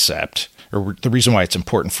concept, or the reason why it's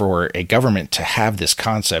important for a government to have this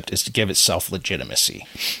concept, is to give itself legitimacy.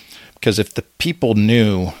 Because if the people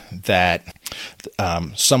knew that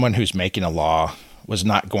someone who's making a law was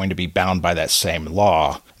not going to be bound by that same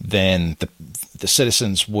law, then the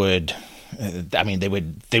citizens would,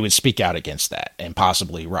 they would speak out against that and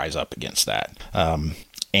possibly rise up against that.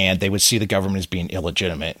 And they would see the government as being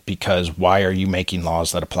illegitimate, because why are you making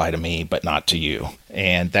laws that apply to me but not to you?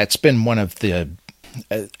 And that's been one of the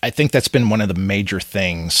major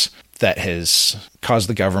things that has caused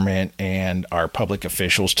the government and our public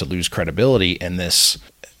officials to lose credibility in this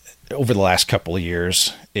over the last couple of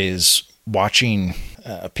years is watching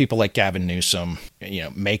people like Gavin Newsom,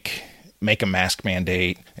 make a mask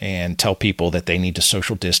mandate and tell people that they need to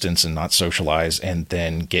social distance and not socialize, and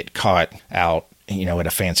then get caught out, at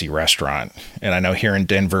a fancy restaurant. And I know here in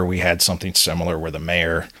Denver, we had something similar where the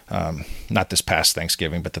mayor, not this past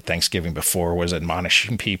Thanksgiving, but the Thanksgiving before, was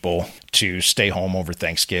admonishing people to stay home over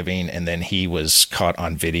Thanksgiving. And then he was caught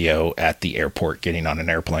on video at the airport getting on an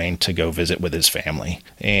airplane to go visit with his family.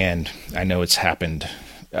 And I know it's happened.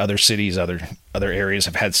 Other cities, other areas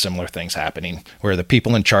have had similar things happening where the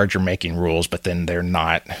people in charge are making rules, but then they're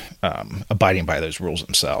not abiding by those rules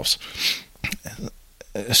themselves.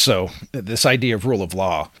 So this idea of rule of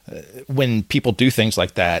law, when people do things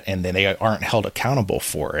like that and then they aren't held accountable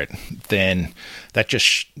for it, then that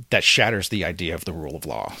shatters the idea of the rule of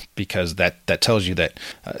law, because that tells you that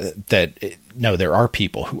no, there are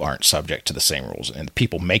people who aren't subject to the same rules, and the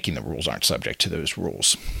people making the rules aren't subject to those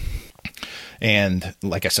rules. And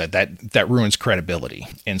like I said, that ruins credibility.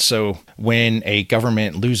 And so when a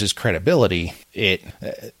government loses credibility, it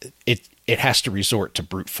has to resort to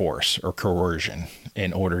brute force or coercion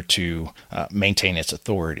in order to maintain its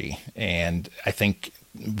authority. And I think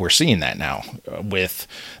we're seeing that now with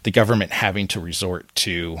the government having to resort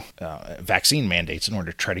to vaccine mandates in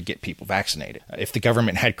order to try to get people vaccinated. If the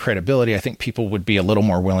government had credibility, I think people would be a little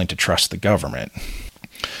more willing to trust the government.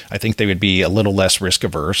 I think they would be a little less risk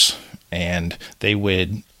averse, and they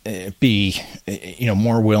would be,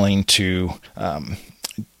 more willing to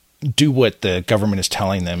do what the government is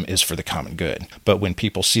telling them is for the common good. But when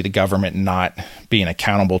people see the government not being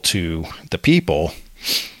accountable to the people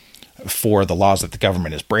for the laws that the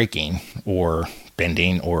government is breaking or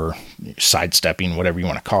bending or sidestepping, whatever you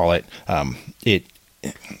want to call it,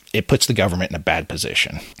 it puts the government in a bad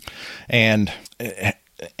position. And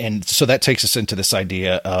so that takes us into this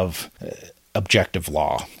idea of objective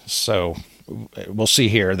law. So we'll see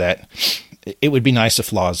here that it would be nice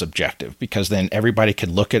if law is objective, because then everybody could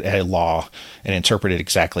look at a law and interpret it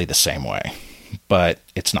exactly the same way. But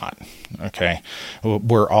it's not. Okay,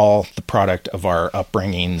 we're all the product of our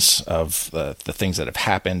upbringings, of the things that have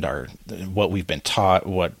happened, what we've been taught,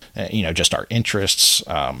 just our interests,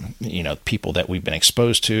 people that we've been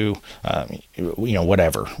exposed to,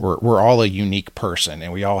 whatever. We're all a unique person,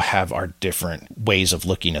 and we all have our different ways of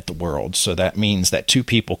looking at the world. So that means that two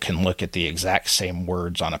people can look at the exact same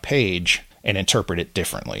words on a page and interpret it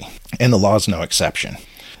differently, and the law is no exception.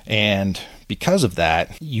 And because of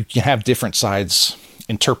that, you can have different sides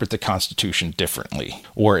interpret the Constitution differently,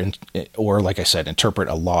 or like I said, interpret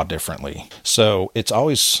a law differently. So it's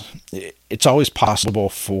always possible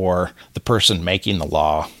for the person making the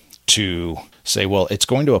law to say, well, it's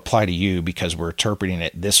going to apply to you because we're interpreting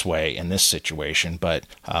it this way in this situation, but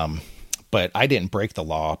I didn't break the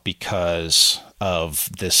law because of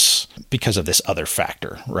this other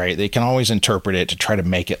factor, right? They can always interpret it to try to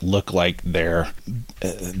make it look like they're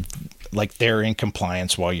in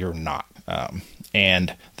compliance while you're not.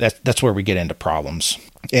 And that's where we get into problems.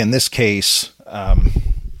 In this case, I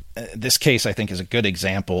think is a good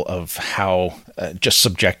example of how just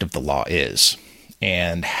subjective the law is,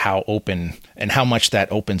 and how open and how much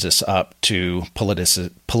that opens us up to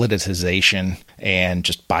politicization and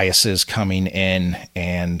just biases coming in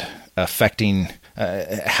and affecting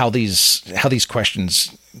how these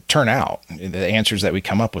questions turn out, the answers that we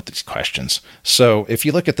come up with these questions. So if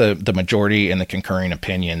you look at the majority and the concurring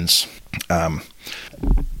opinions,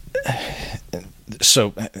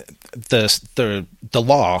 so the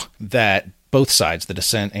law that both sides, the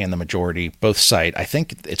dissent and the majority, both cite, I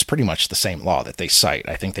think it's pretty much the same law that they cite.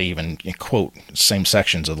 I think they even quote same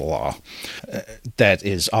sections of the law that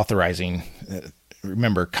is authorizing.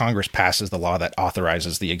 Remember, Congress passes the law that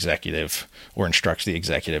authorizes the executive or instructs the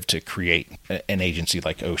executive to create an agency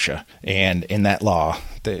like OSHA. And in that law,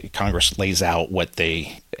 the Congress lays out what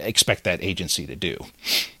they expect that agency to do.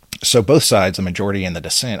 So both sides, the majority and the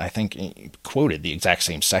dissent, I think quoted the exact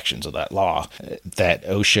same sections of that law, that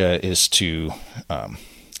OSHA is to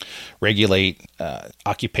regulate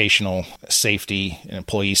occupational safety,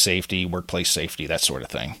 employee safety, workplace safety, that sort of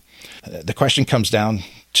thing. The question comes down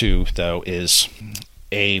to, though, is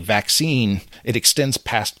a vaccine, it extends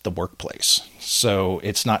past the workplace. So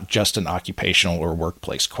it's not just an occupational or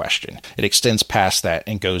workplace question. It extends past that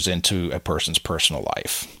and goes into a person's personal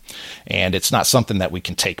life. And it's not something that we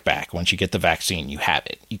can take back. Once you get the vaccine, you have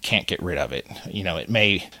it. You can't get rid of it.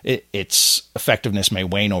 Its effectiveness may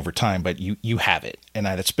wane over time, but you have it. And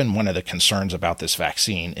that's been one of the concerns about this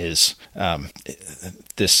vaccine is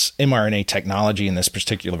this mRNA technology and this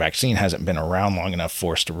particular vaccine hasn't been around long enough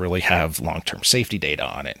for us to really have long-term safety data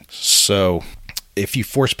on it. So if you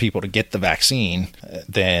force people to get the vaccine,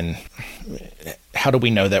 then how do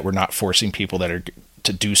we know that we're not forcing people that are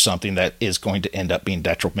to do something that is going to end up being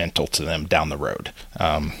detrimental to them down the road?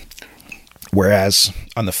 Whereas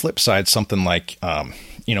on the flip side, something like,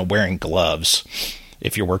 wearing gloves,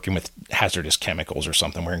 if you're working with hazardous chemicals or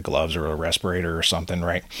something, wearing gloves or a respirator or something,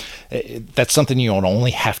 right? That's something you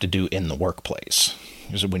only have to do in the workplace.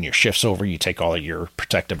 Because when your shift's over, you take all of your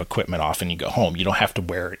protective equipment off and you go home. You don't have to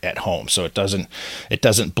wear it at home, so it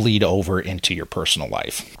doesn't bleed over into your personal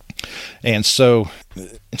life. And so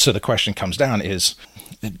the question comes down is,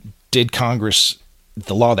 did Congress,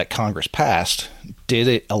 the law that Congress passed, did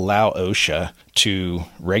it allow OSHA to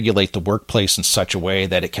regulate the workplace in such a way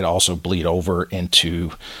that it could also bleed over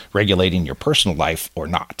into regulating your personal life or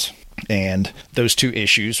not? And those two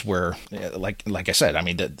issues were, like I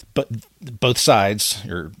said, but both sides,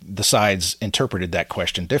 or the sides, interpreted that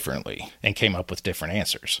question differently and came up with different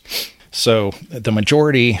answers. So the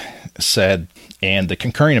majority said, and the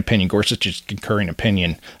concurring opinion, Gorsuch's concurring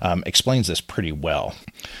opinion, explains this pretty well.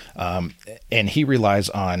 And he relies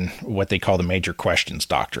on what they call the major questions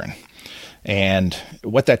doctrine. And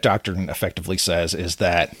what that doctrine effectively says is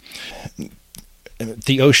that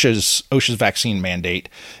the OSHA's vaccine mandate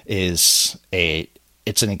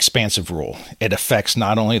it's an expansive rule. It affects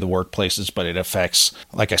not only the workplaces, but it affects,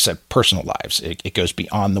 like I said, personal lives. It goes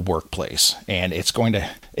beyond the workplace, and it's going to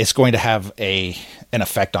have an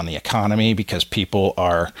effect on the economy because people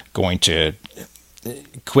are going to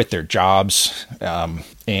quit their jobs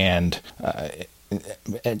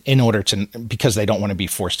because they don't want to be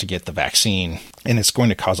forced to get the vaccine, and it's going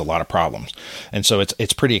to cause a lot of problems. And so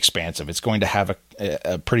it's pretty expansive. It's going to have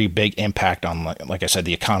a pretty big impact on, like I said,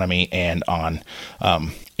 the economy and on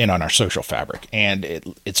our social fabric. And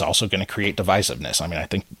it's also going to create divisiveness. I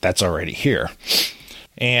think that's already here.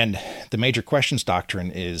 And the major questions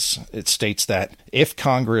doctrine it states that if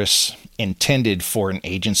Congress intended for an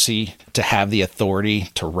agency to have the authority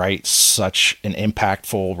to write such an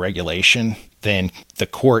impactful regulation, then the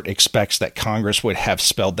court expects that Congress would have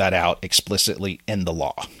spelled that out explicitly in the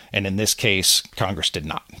law. And in this case, Congress did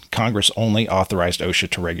not. Congress only authorized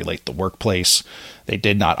OSHA to regulate the workplace. They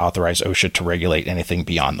did not authorize OSHA to regulate anything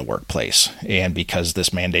beyond the workplace. And because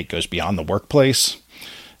this mandate goes beyond the workplace,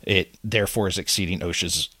 it therefore is exceeding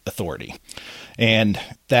OSHA's authority. And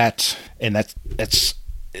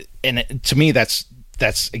to me, that's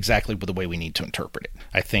exactly the way we need to interpret it.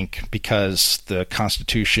 I think because the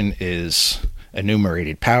Constitution is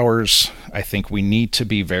enumerated powers, I think we need to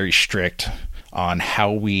be very strict on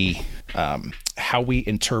how we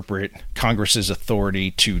interpret Congress's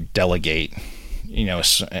authority to delegate.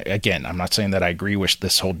 Again, I'm not saying that I agree with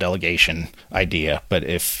this whole delegation idea,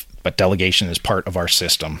 but delegation is part of our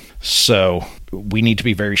system. So we need to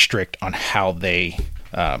be very strict on how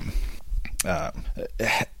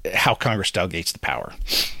how Congress delegates the power.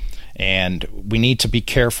 And we need to be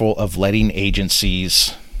careful of letting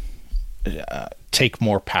agencies take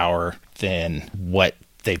more power than what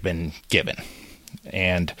they've been given.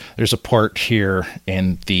 And there's a part here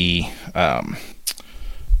in the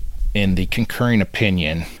concurring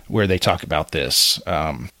opinion where they talk about this.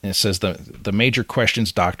 It says the major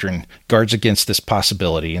questions doctrine guards against this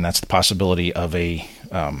possibility, and that's the possibility of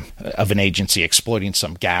an agency exploiting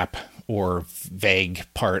some gap or vague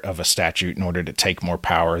part of a statute in order to take more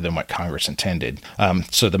power than what Congress intended.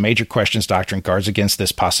 So the major questions doctrine guards against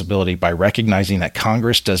this possibility by recognizing that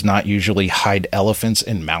Congress does not usually hide elephants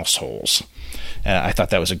in mouse holes. I thought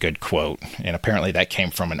that was a good quote, and apparently that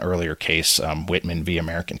came from an earlier case, Whitman v.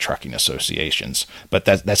 American Trucking Associations. But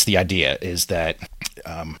that's the idea, is that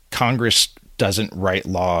Congress doesn't write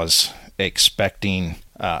laws expecting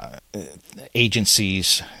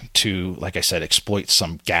agencies to, like I said, exploit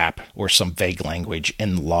some gap or some vague language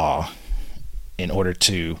in law in order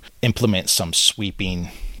to implement some sweeping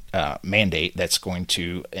mandate that's going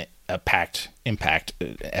to impact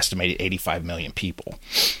estimated 85 million people.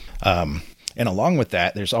 And along with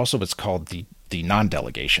that, there's also what's called the the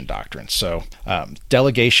non-delegation doctrine. So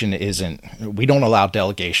delegation we don't allow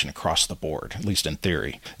delegation across the board, at least in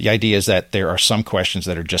theory. The idea is that there are some questions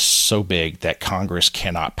that are just so big that Congress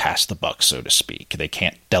cannot pass the buck, so to speak. They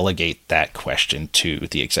can't delegate that question to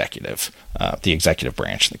the executive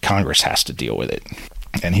branch. The Congress has to deal with it.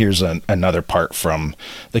 And here's another part from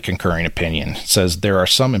the concurring opinion. It says, there are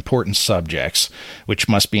some important subjects which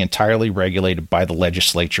must be entirely regulated by the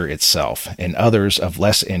legislature itself, and others of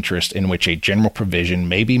less interest in which a general provision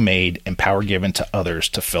may be made and power given to others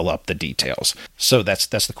to fill up the details. So that's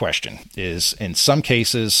the question, is in some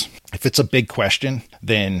cases, if it's a big question,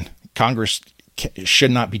 then Congress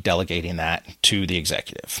should not be delegating that to the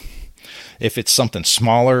executive. If it's something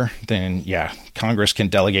smaller, then Congress can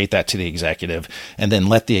delegate that to the executive and then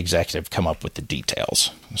let the executive come up with the details.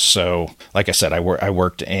 So, like I said, I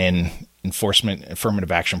worked in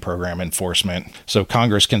affirmative action program enforcement. So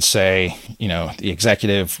Congress can say, the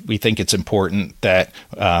executive, we think it's important that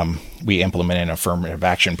we implement an affirmative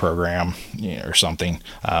action program, or something,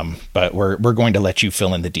 but we're going to let you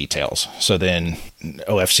fill in the details. So then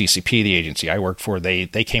OFCCP, the agency I worked for, they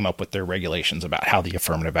came up with their regulations about how the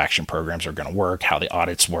affirmative action programs are going to work, how the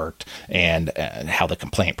audits worked, and how the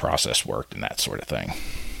complaint process worked, and that sort of thing.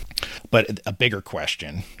 But a bigger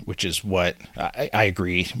question, which is what I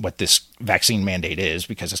agree what this vaccine mandate is,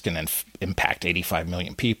 because it's going to impact 85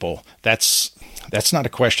 million people, that's not a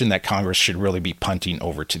question that Congress should really be punting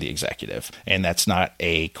over to the executive. And that's not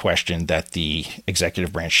a question that the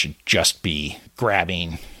executive branch should just be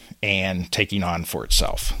grabbing and taking on for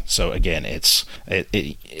itself. So again, it's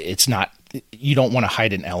not, you don't want to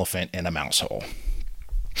hide an elephant in a mouse hole.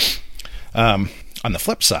 On the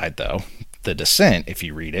flip side, though, the dissent, if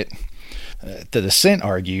you read it, the dissent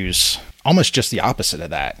argues almost just the opposite of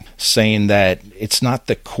that, saying that it's not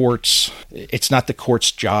the court's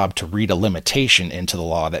job to read a limitation into the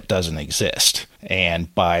law that doesn't exist.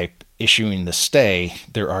 And by issuing the stay,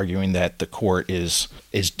 they're arguing that the court is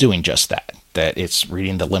doing just that it's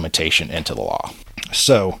reading the limitation into the law.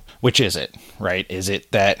 So, which is it, right? Is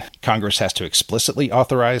it that Congress has to explicitly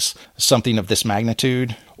authorize something of this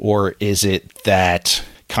magnitude, or is it that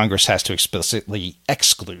Congress has to explicitly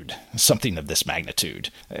exclude something of this magnitude,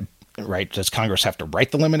 right? Does Congress have to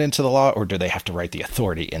write the limit into the law, or do they have to write the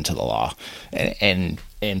authority into the law? And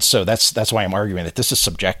so that's why I'm arguing that this is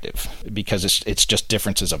subjective, because it's just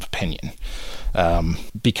differences of opinion.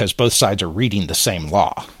 Because both sides are reading the same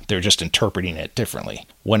law. They're just interpreting it differently.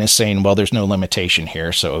 One is saying, well, there's no limitation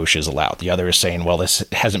here, so OSHA is allowed. The other is saying, well, this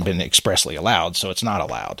hasn't been expressly allowed, so it's not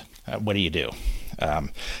allowed. What do you do?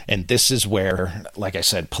 And this is where, like I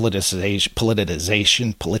said,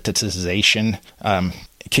 politicization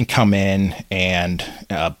can come in, and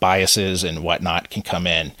biases and whatnot can come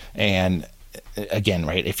in. And again,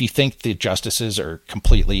 right, if you think the justices are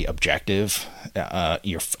completely objective, I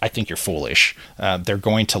think you're foolish. They're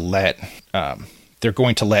going to let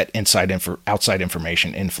outside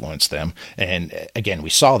information influence them. And again,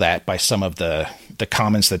 we saw that by some of the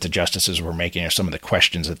comments that the justices were making, or some of the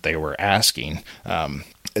questions that they were asking.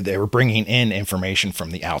 They were bringing in information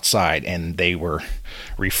from the outside, and they were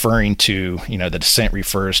referring to, the dissent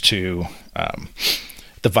refers to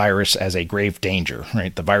the virus as a grave danger,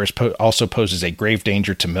 right? The virus also poses a grave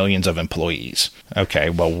danger to millions of employees.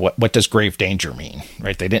 Okay, well, what does grave danger mean,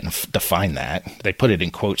 right? They didn't define that. They put it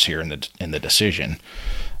in quotes here in the decision.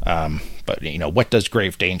 But what does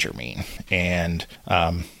grave danger mean? And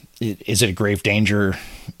is it a grave danger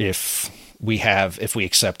if we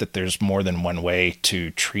accept that there's more than one way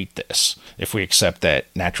to treat this? If we accept that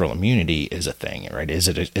natural immunity is a thing, right? Is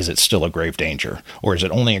it still a grave danger? Or is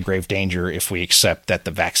it only a grave danger if we accept that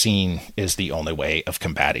the vaccine is the only way of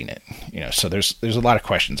combating it? So there's a lot of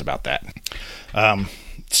questions about that.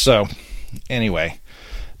 So anyway,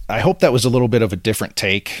 I hope that was a little bit of a different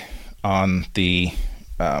take on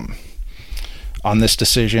on this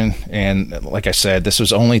decision. And like I said, this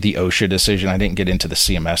was only the OSHA decision. I didn't get into the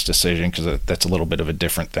CMS decision because that's a little bit of a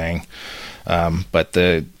different thing. But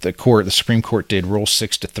the Supreme Court did rule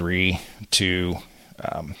 6-3 to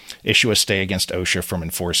issue a stay against OSHA from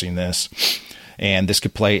enforcing this. And this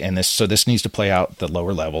could play in this. So this needs to play out the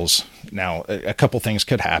lower levels. Now, a couple things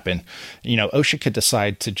could happen. OSHA could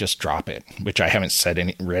decide to just drop it, which I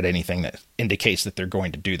haven't read anything that indicates that they're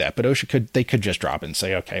going to do that. But OSHA could just drop it and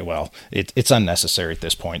say, okay, well, it's unnecessary at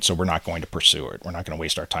this point, so we're not going to pursue it. We're not going to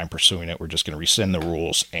waste our time pursuing it. We're just going to rescind the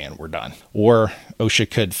rules and we're done. Or OSHA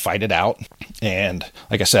could fight it out. And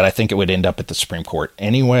like I said, I think it would end up at the Supreme Court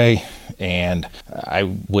anyway. And I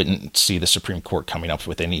wouldn't see the Supreme Court coming up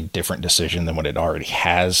with any different decision than what it already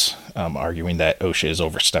has, arguing that OSHA is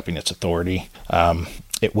overstepping its authority.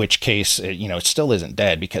 At which case, it still isn't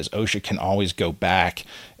dead, because OSHA can always go back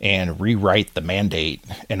and rewrite the mandate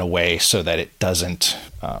in a way so that it doesn't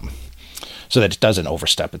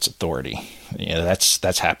overstep its authority.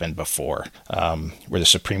 That's happened before, where the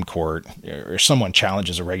Supreme Court or someone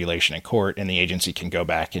challenges a regulation in court, and the agency can go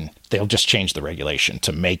back and they'll just change the regulation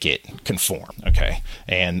to make it conform. Okay.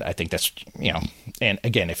 And I think that's, and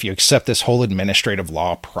again, if you accept this whole administrative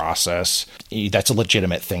law process, that's a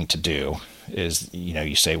legitimate thing to do. Is,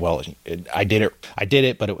 you say, well, I did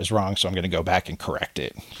it, but it was wrong, so I'm going to go back and correct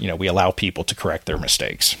it. We allow people to correct their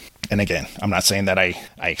mistakes. And again, I'm not saying that I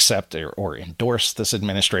accept or endorse this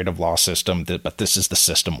administrative law system, but this is the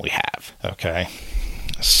system we have. Okay.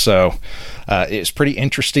 So it's pretty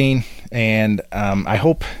interesting. And I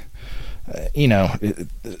hope,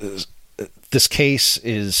 this case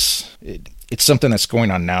it's something that's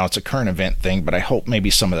going on now. It's a current event thing, but I hope maybe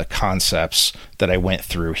some of the concepts that I went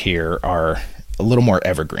through here are a little more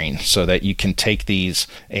evergreen, so that you can take these,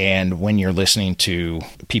 and when you're listening to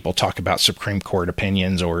people talk about Supreme Court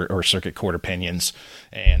opinions or Circuit Court opinions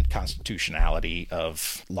and constitutionality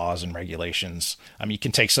of laws and regulations, you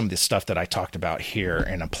can take some of the stuff that I talked about here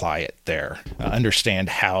and apply it there. Understand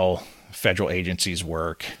how federal agencies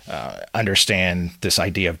work, understand this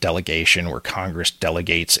idea of delegation, where Congress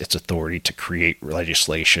delegates its authority to create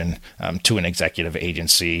legislation to an executive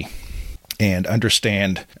agency, and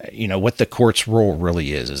understand, what the court's role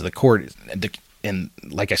really is the court. And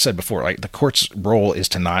like I said before, the court's role is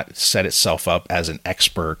to not set itself up as an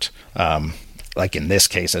expert, like in this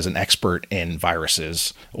case, as an expert in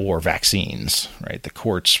viruses or vaccines, right? The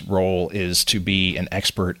court's role is to be an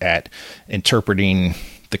expert at interpreting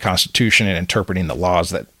the Constitution and interpreting the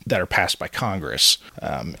laws that are passed by Congress,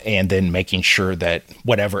 and then making sure that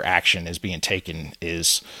whatever action is being taken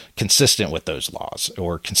is consistent with those laws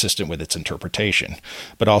or consistent with its interpretation.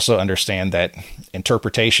 But also understand that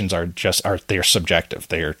interpretations they're subjective.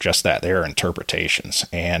 They are just that. They are interpretations,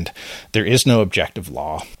 and there is no objective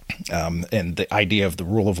law. And the idea of the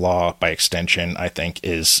rule of law by extension, I think,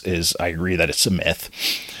 is I agree that it's a myth.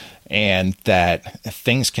 And that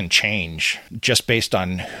things can change just based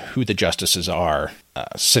on who the justices are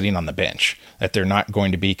sitting on the bench, that they're not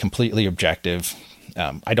going to be completely objective.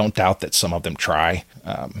 I don't doubt that some of them try,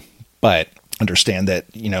 but understand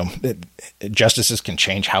that, that justices can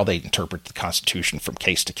change how they interpret the Constitution from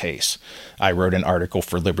case to case. I wrote an article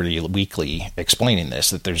for Liberty Weekly explaining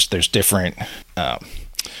this, that there's different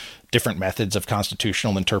methods of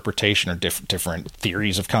constitutional interpretation, or different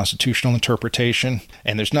theories of constitutional interpretation.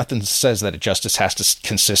 And there's nothing that says that a justice has to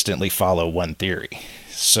consistently follow one theory.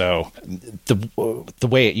 So the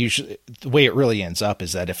way it really ends up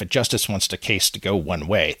is that if a justice wants a case to go one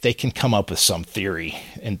way, they can come up with some theory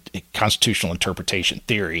and constitutional interpretation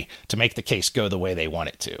theory to make the case go the way they want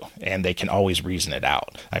it to. And they can always reason it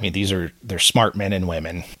out. They're smart men and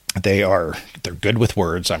women. They're good with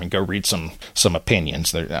words. go read some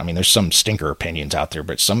opinions. There's some stinker opinions out there,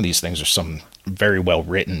 but some of these things are some very well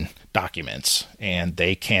written documents, and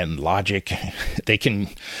they can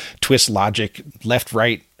twist logic left,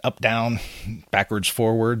 right, up, down, backwards,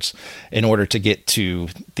 forwards in order to get to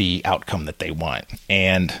the outcome that they want.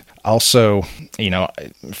 And also,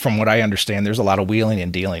 from what I understand, there's a lot of wheeling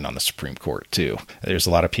and dealing on the Supreme Court too. There's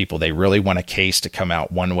a lot of people, they really want a case to come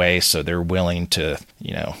out one way, so they're willing to,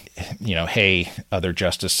 hey, other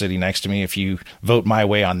justice sitting next to me, if you vote my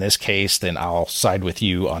way on this case, then I'll side with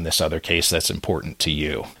you on this other case that's important to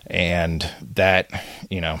you. And that,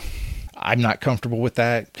 I'm not comfortable with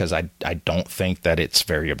that, because I don't think that it's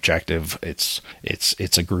very objective. It's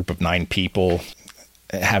a group of 9 people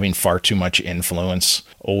having far too much influence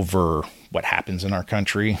over what happens in our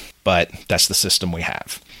country, but that's the system we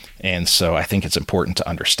have. And so I think it's important to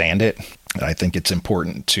understand it. And I think it's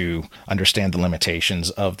important to understand the limitations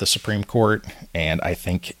of the Supreme Court. And I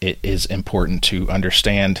think it is important to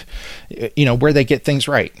understand, where they get things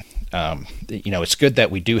right. It's good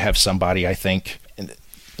that we do have somebody, I think,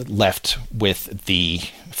 left with the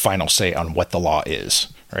final say on what the law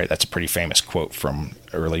is. Right? That's a pretty famous quote from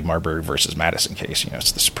early Marbury versus Madison case.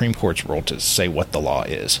 It's the Supreme Court's role to say what the law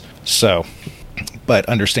is. So, but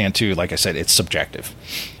understand too, like I said, it's subjective,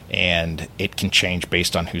 and it can change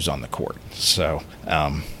based on who's on the court. So,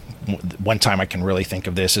 one time I can really think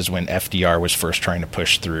of this is when FDR was first trying to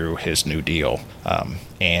push through his New Deal.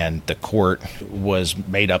 And the court was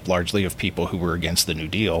made up largely of people who were against the New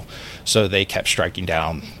Deal. So they kept striking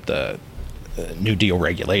down the New Deal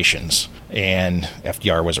regulations. And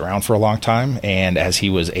FDR was around for a long time. And as he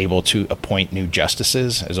was able to appoint new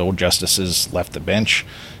justices, as old justices left the bench,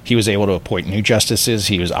 he was able to appoint new justices.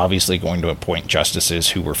 He was obviously going to appoint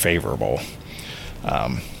justices who were favorable.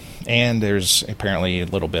 And there's apparently a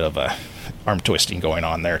little bit of a arm twisting going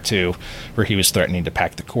on there too, where he was threatening to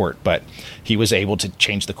pack the court, but he was able to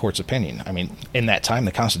change the court's opinion. I mean, in that time,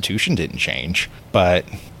 the Constitution didn't change, but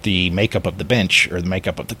the makeup of the bench or the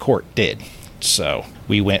makeup of the court did. So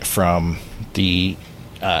we went from the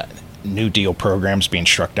New Deal programs being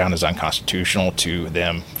struck down as unconstitutional to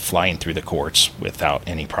them flying through the courts without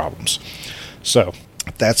any problems. So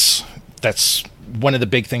that's one of the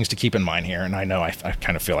big things to keep in mind here. And I know I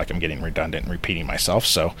kind of feel like I'm getting redundant and repeating myself,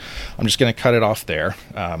 so I'm just going to cut it off there.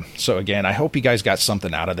 So again, I hope you guys got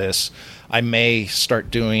something out of this. I may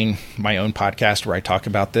start doing my own podcast where I talk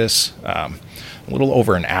about this. A little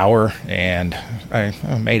over an hour, and I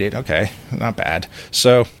made it. Okay, not bad.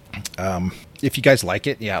 So if you guys like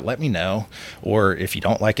it, let me know. Or if you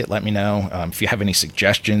don't like it, let me know. If you have any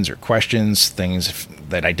suggestions or questions, things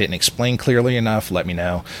that I didn't explain clearly enough, let me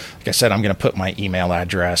know. Like I said, I'm going to put my email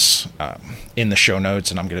address in the show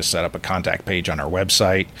notes, and I'm going to set up a contact page on our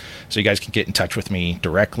website so you guys can get in touch with me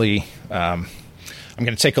directly. I'm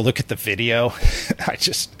going to take a look at the video.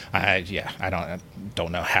 I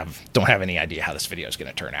don't have any idea how this video is going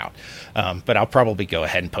to turn out. But I'll probably go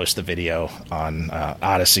ahead and post the video on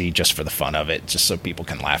Odyssey just for the fun of it, just so people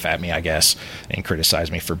can laugh at me, I guess, and criticize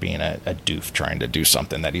me for being a doof trying to do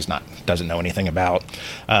something that doesn't know anything about.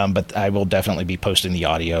 But I will definitely be posting the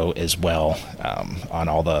audio as well on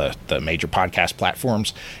all the major podcast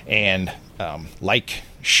platforms. And like,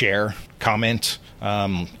 share, comment,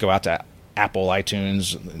 go out to Apple,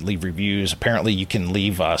 iTunes, leave reviews. Apparently you can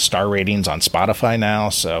leave star ratings on Spotify now,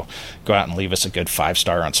 so go out and leave us a good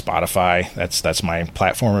 5-star on Spotify. That's my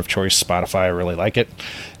platform of choice, Spotify. I really like it.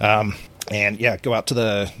 And go out to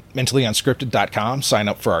the mentallyunscripted.com, sign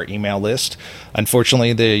up for our email list.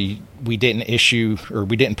 Unfortunately, we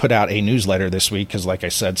didn't put out a newsletter this week because, like I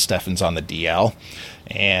said, Stefan's on the DL,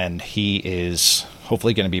 and he is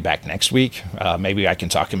hopefully going to be back next week. Maybe I can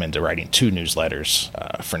talk him into writing 2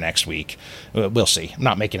 newsletters for next week. We'll see. I'm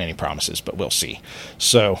not making any promises, but we'll see.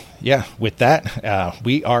 So, with that,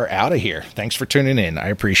 we are out of here. Thanks for tuning in. I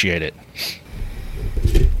appreciate it.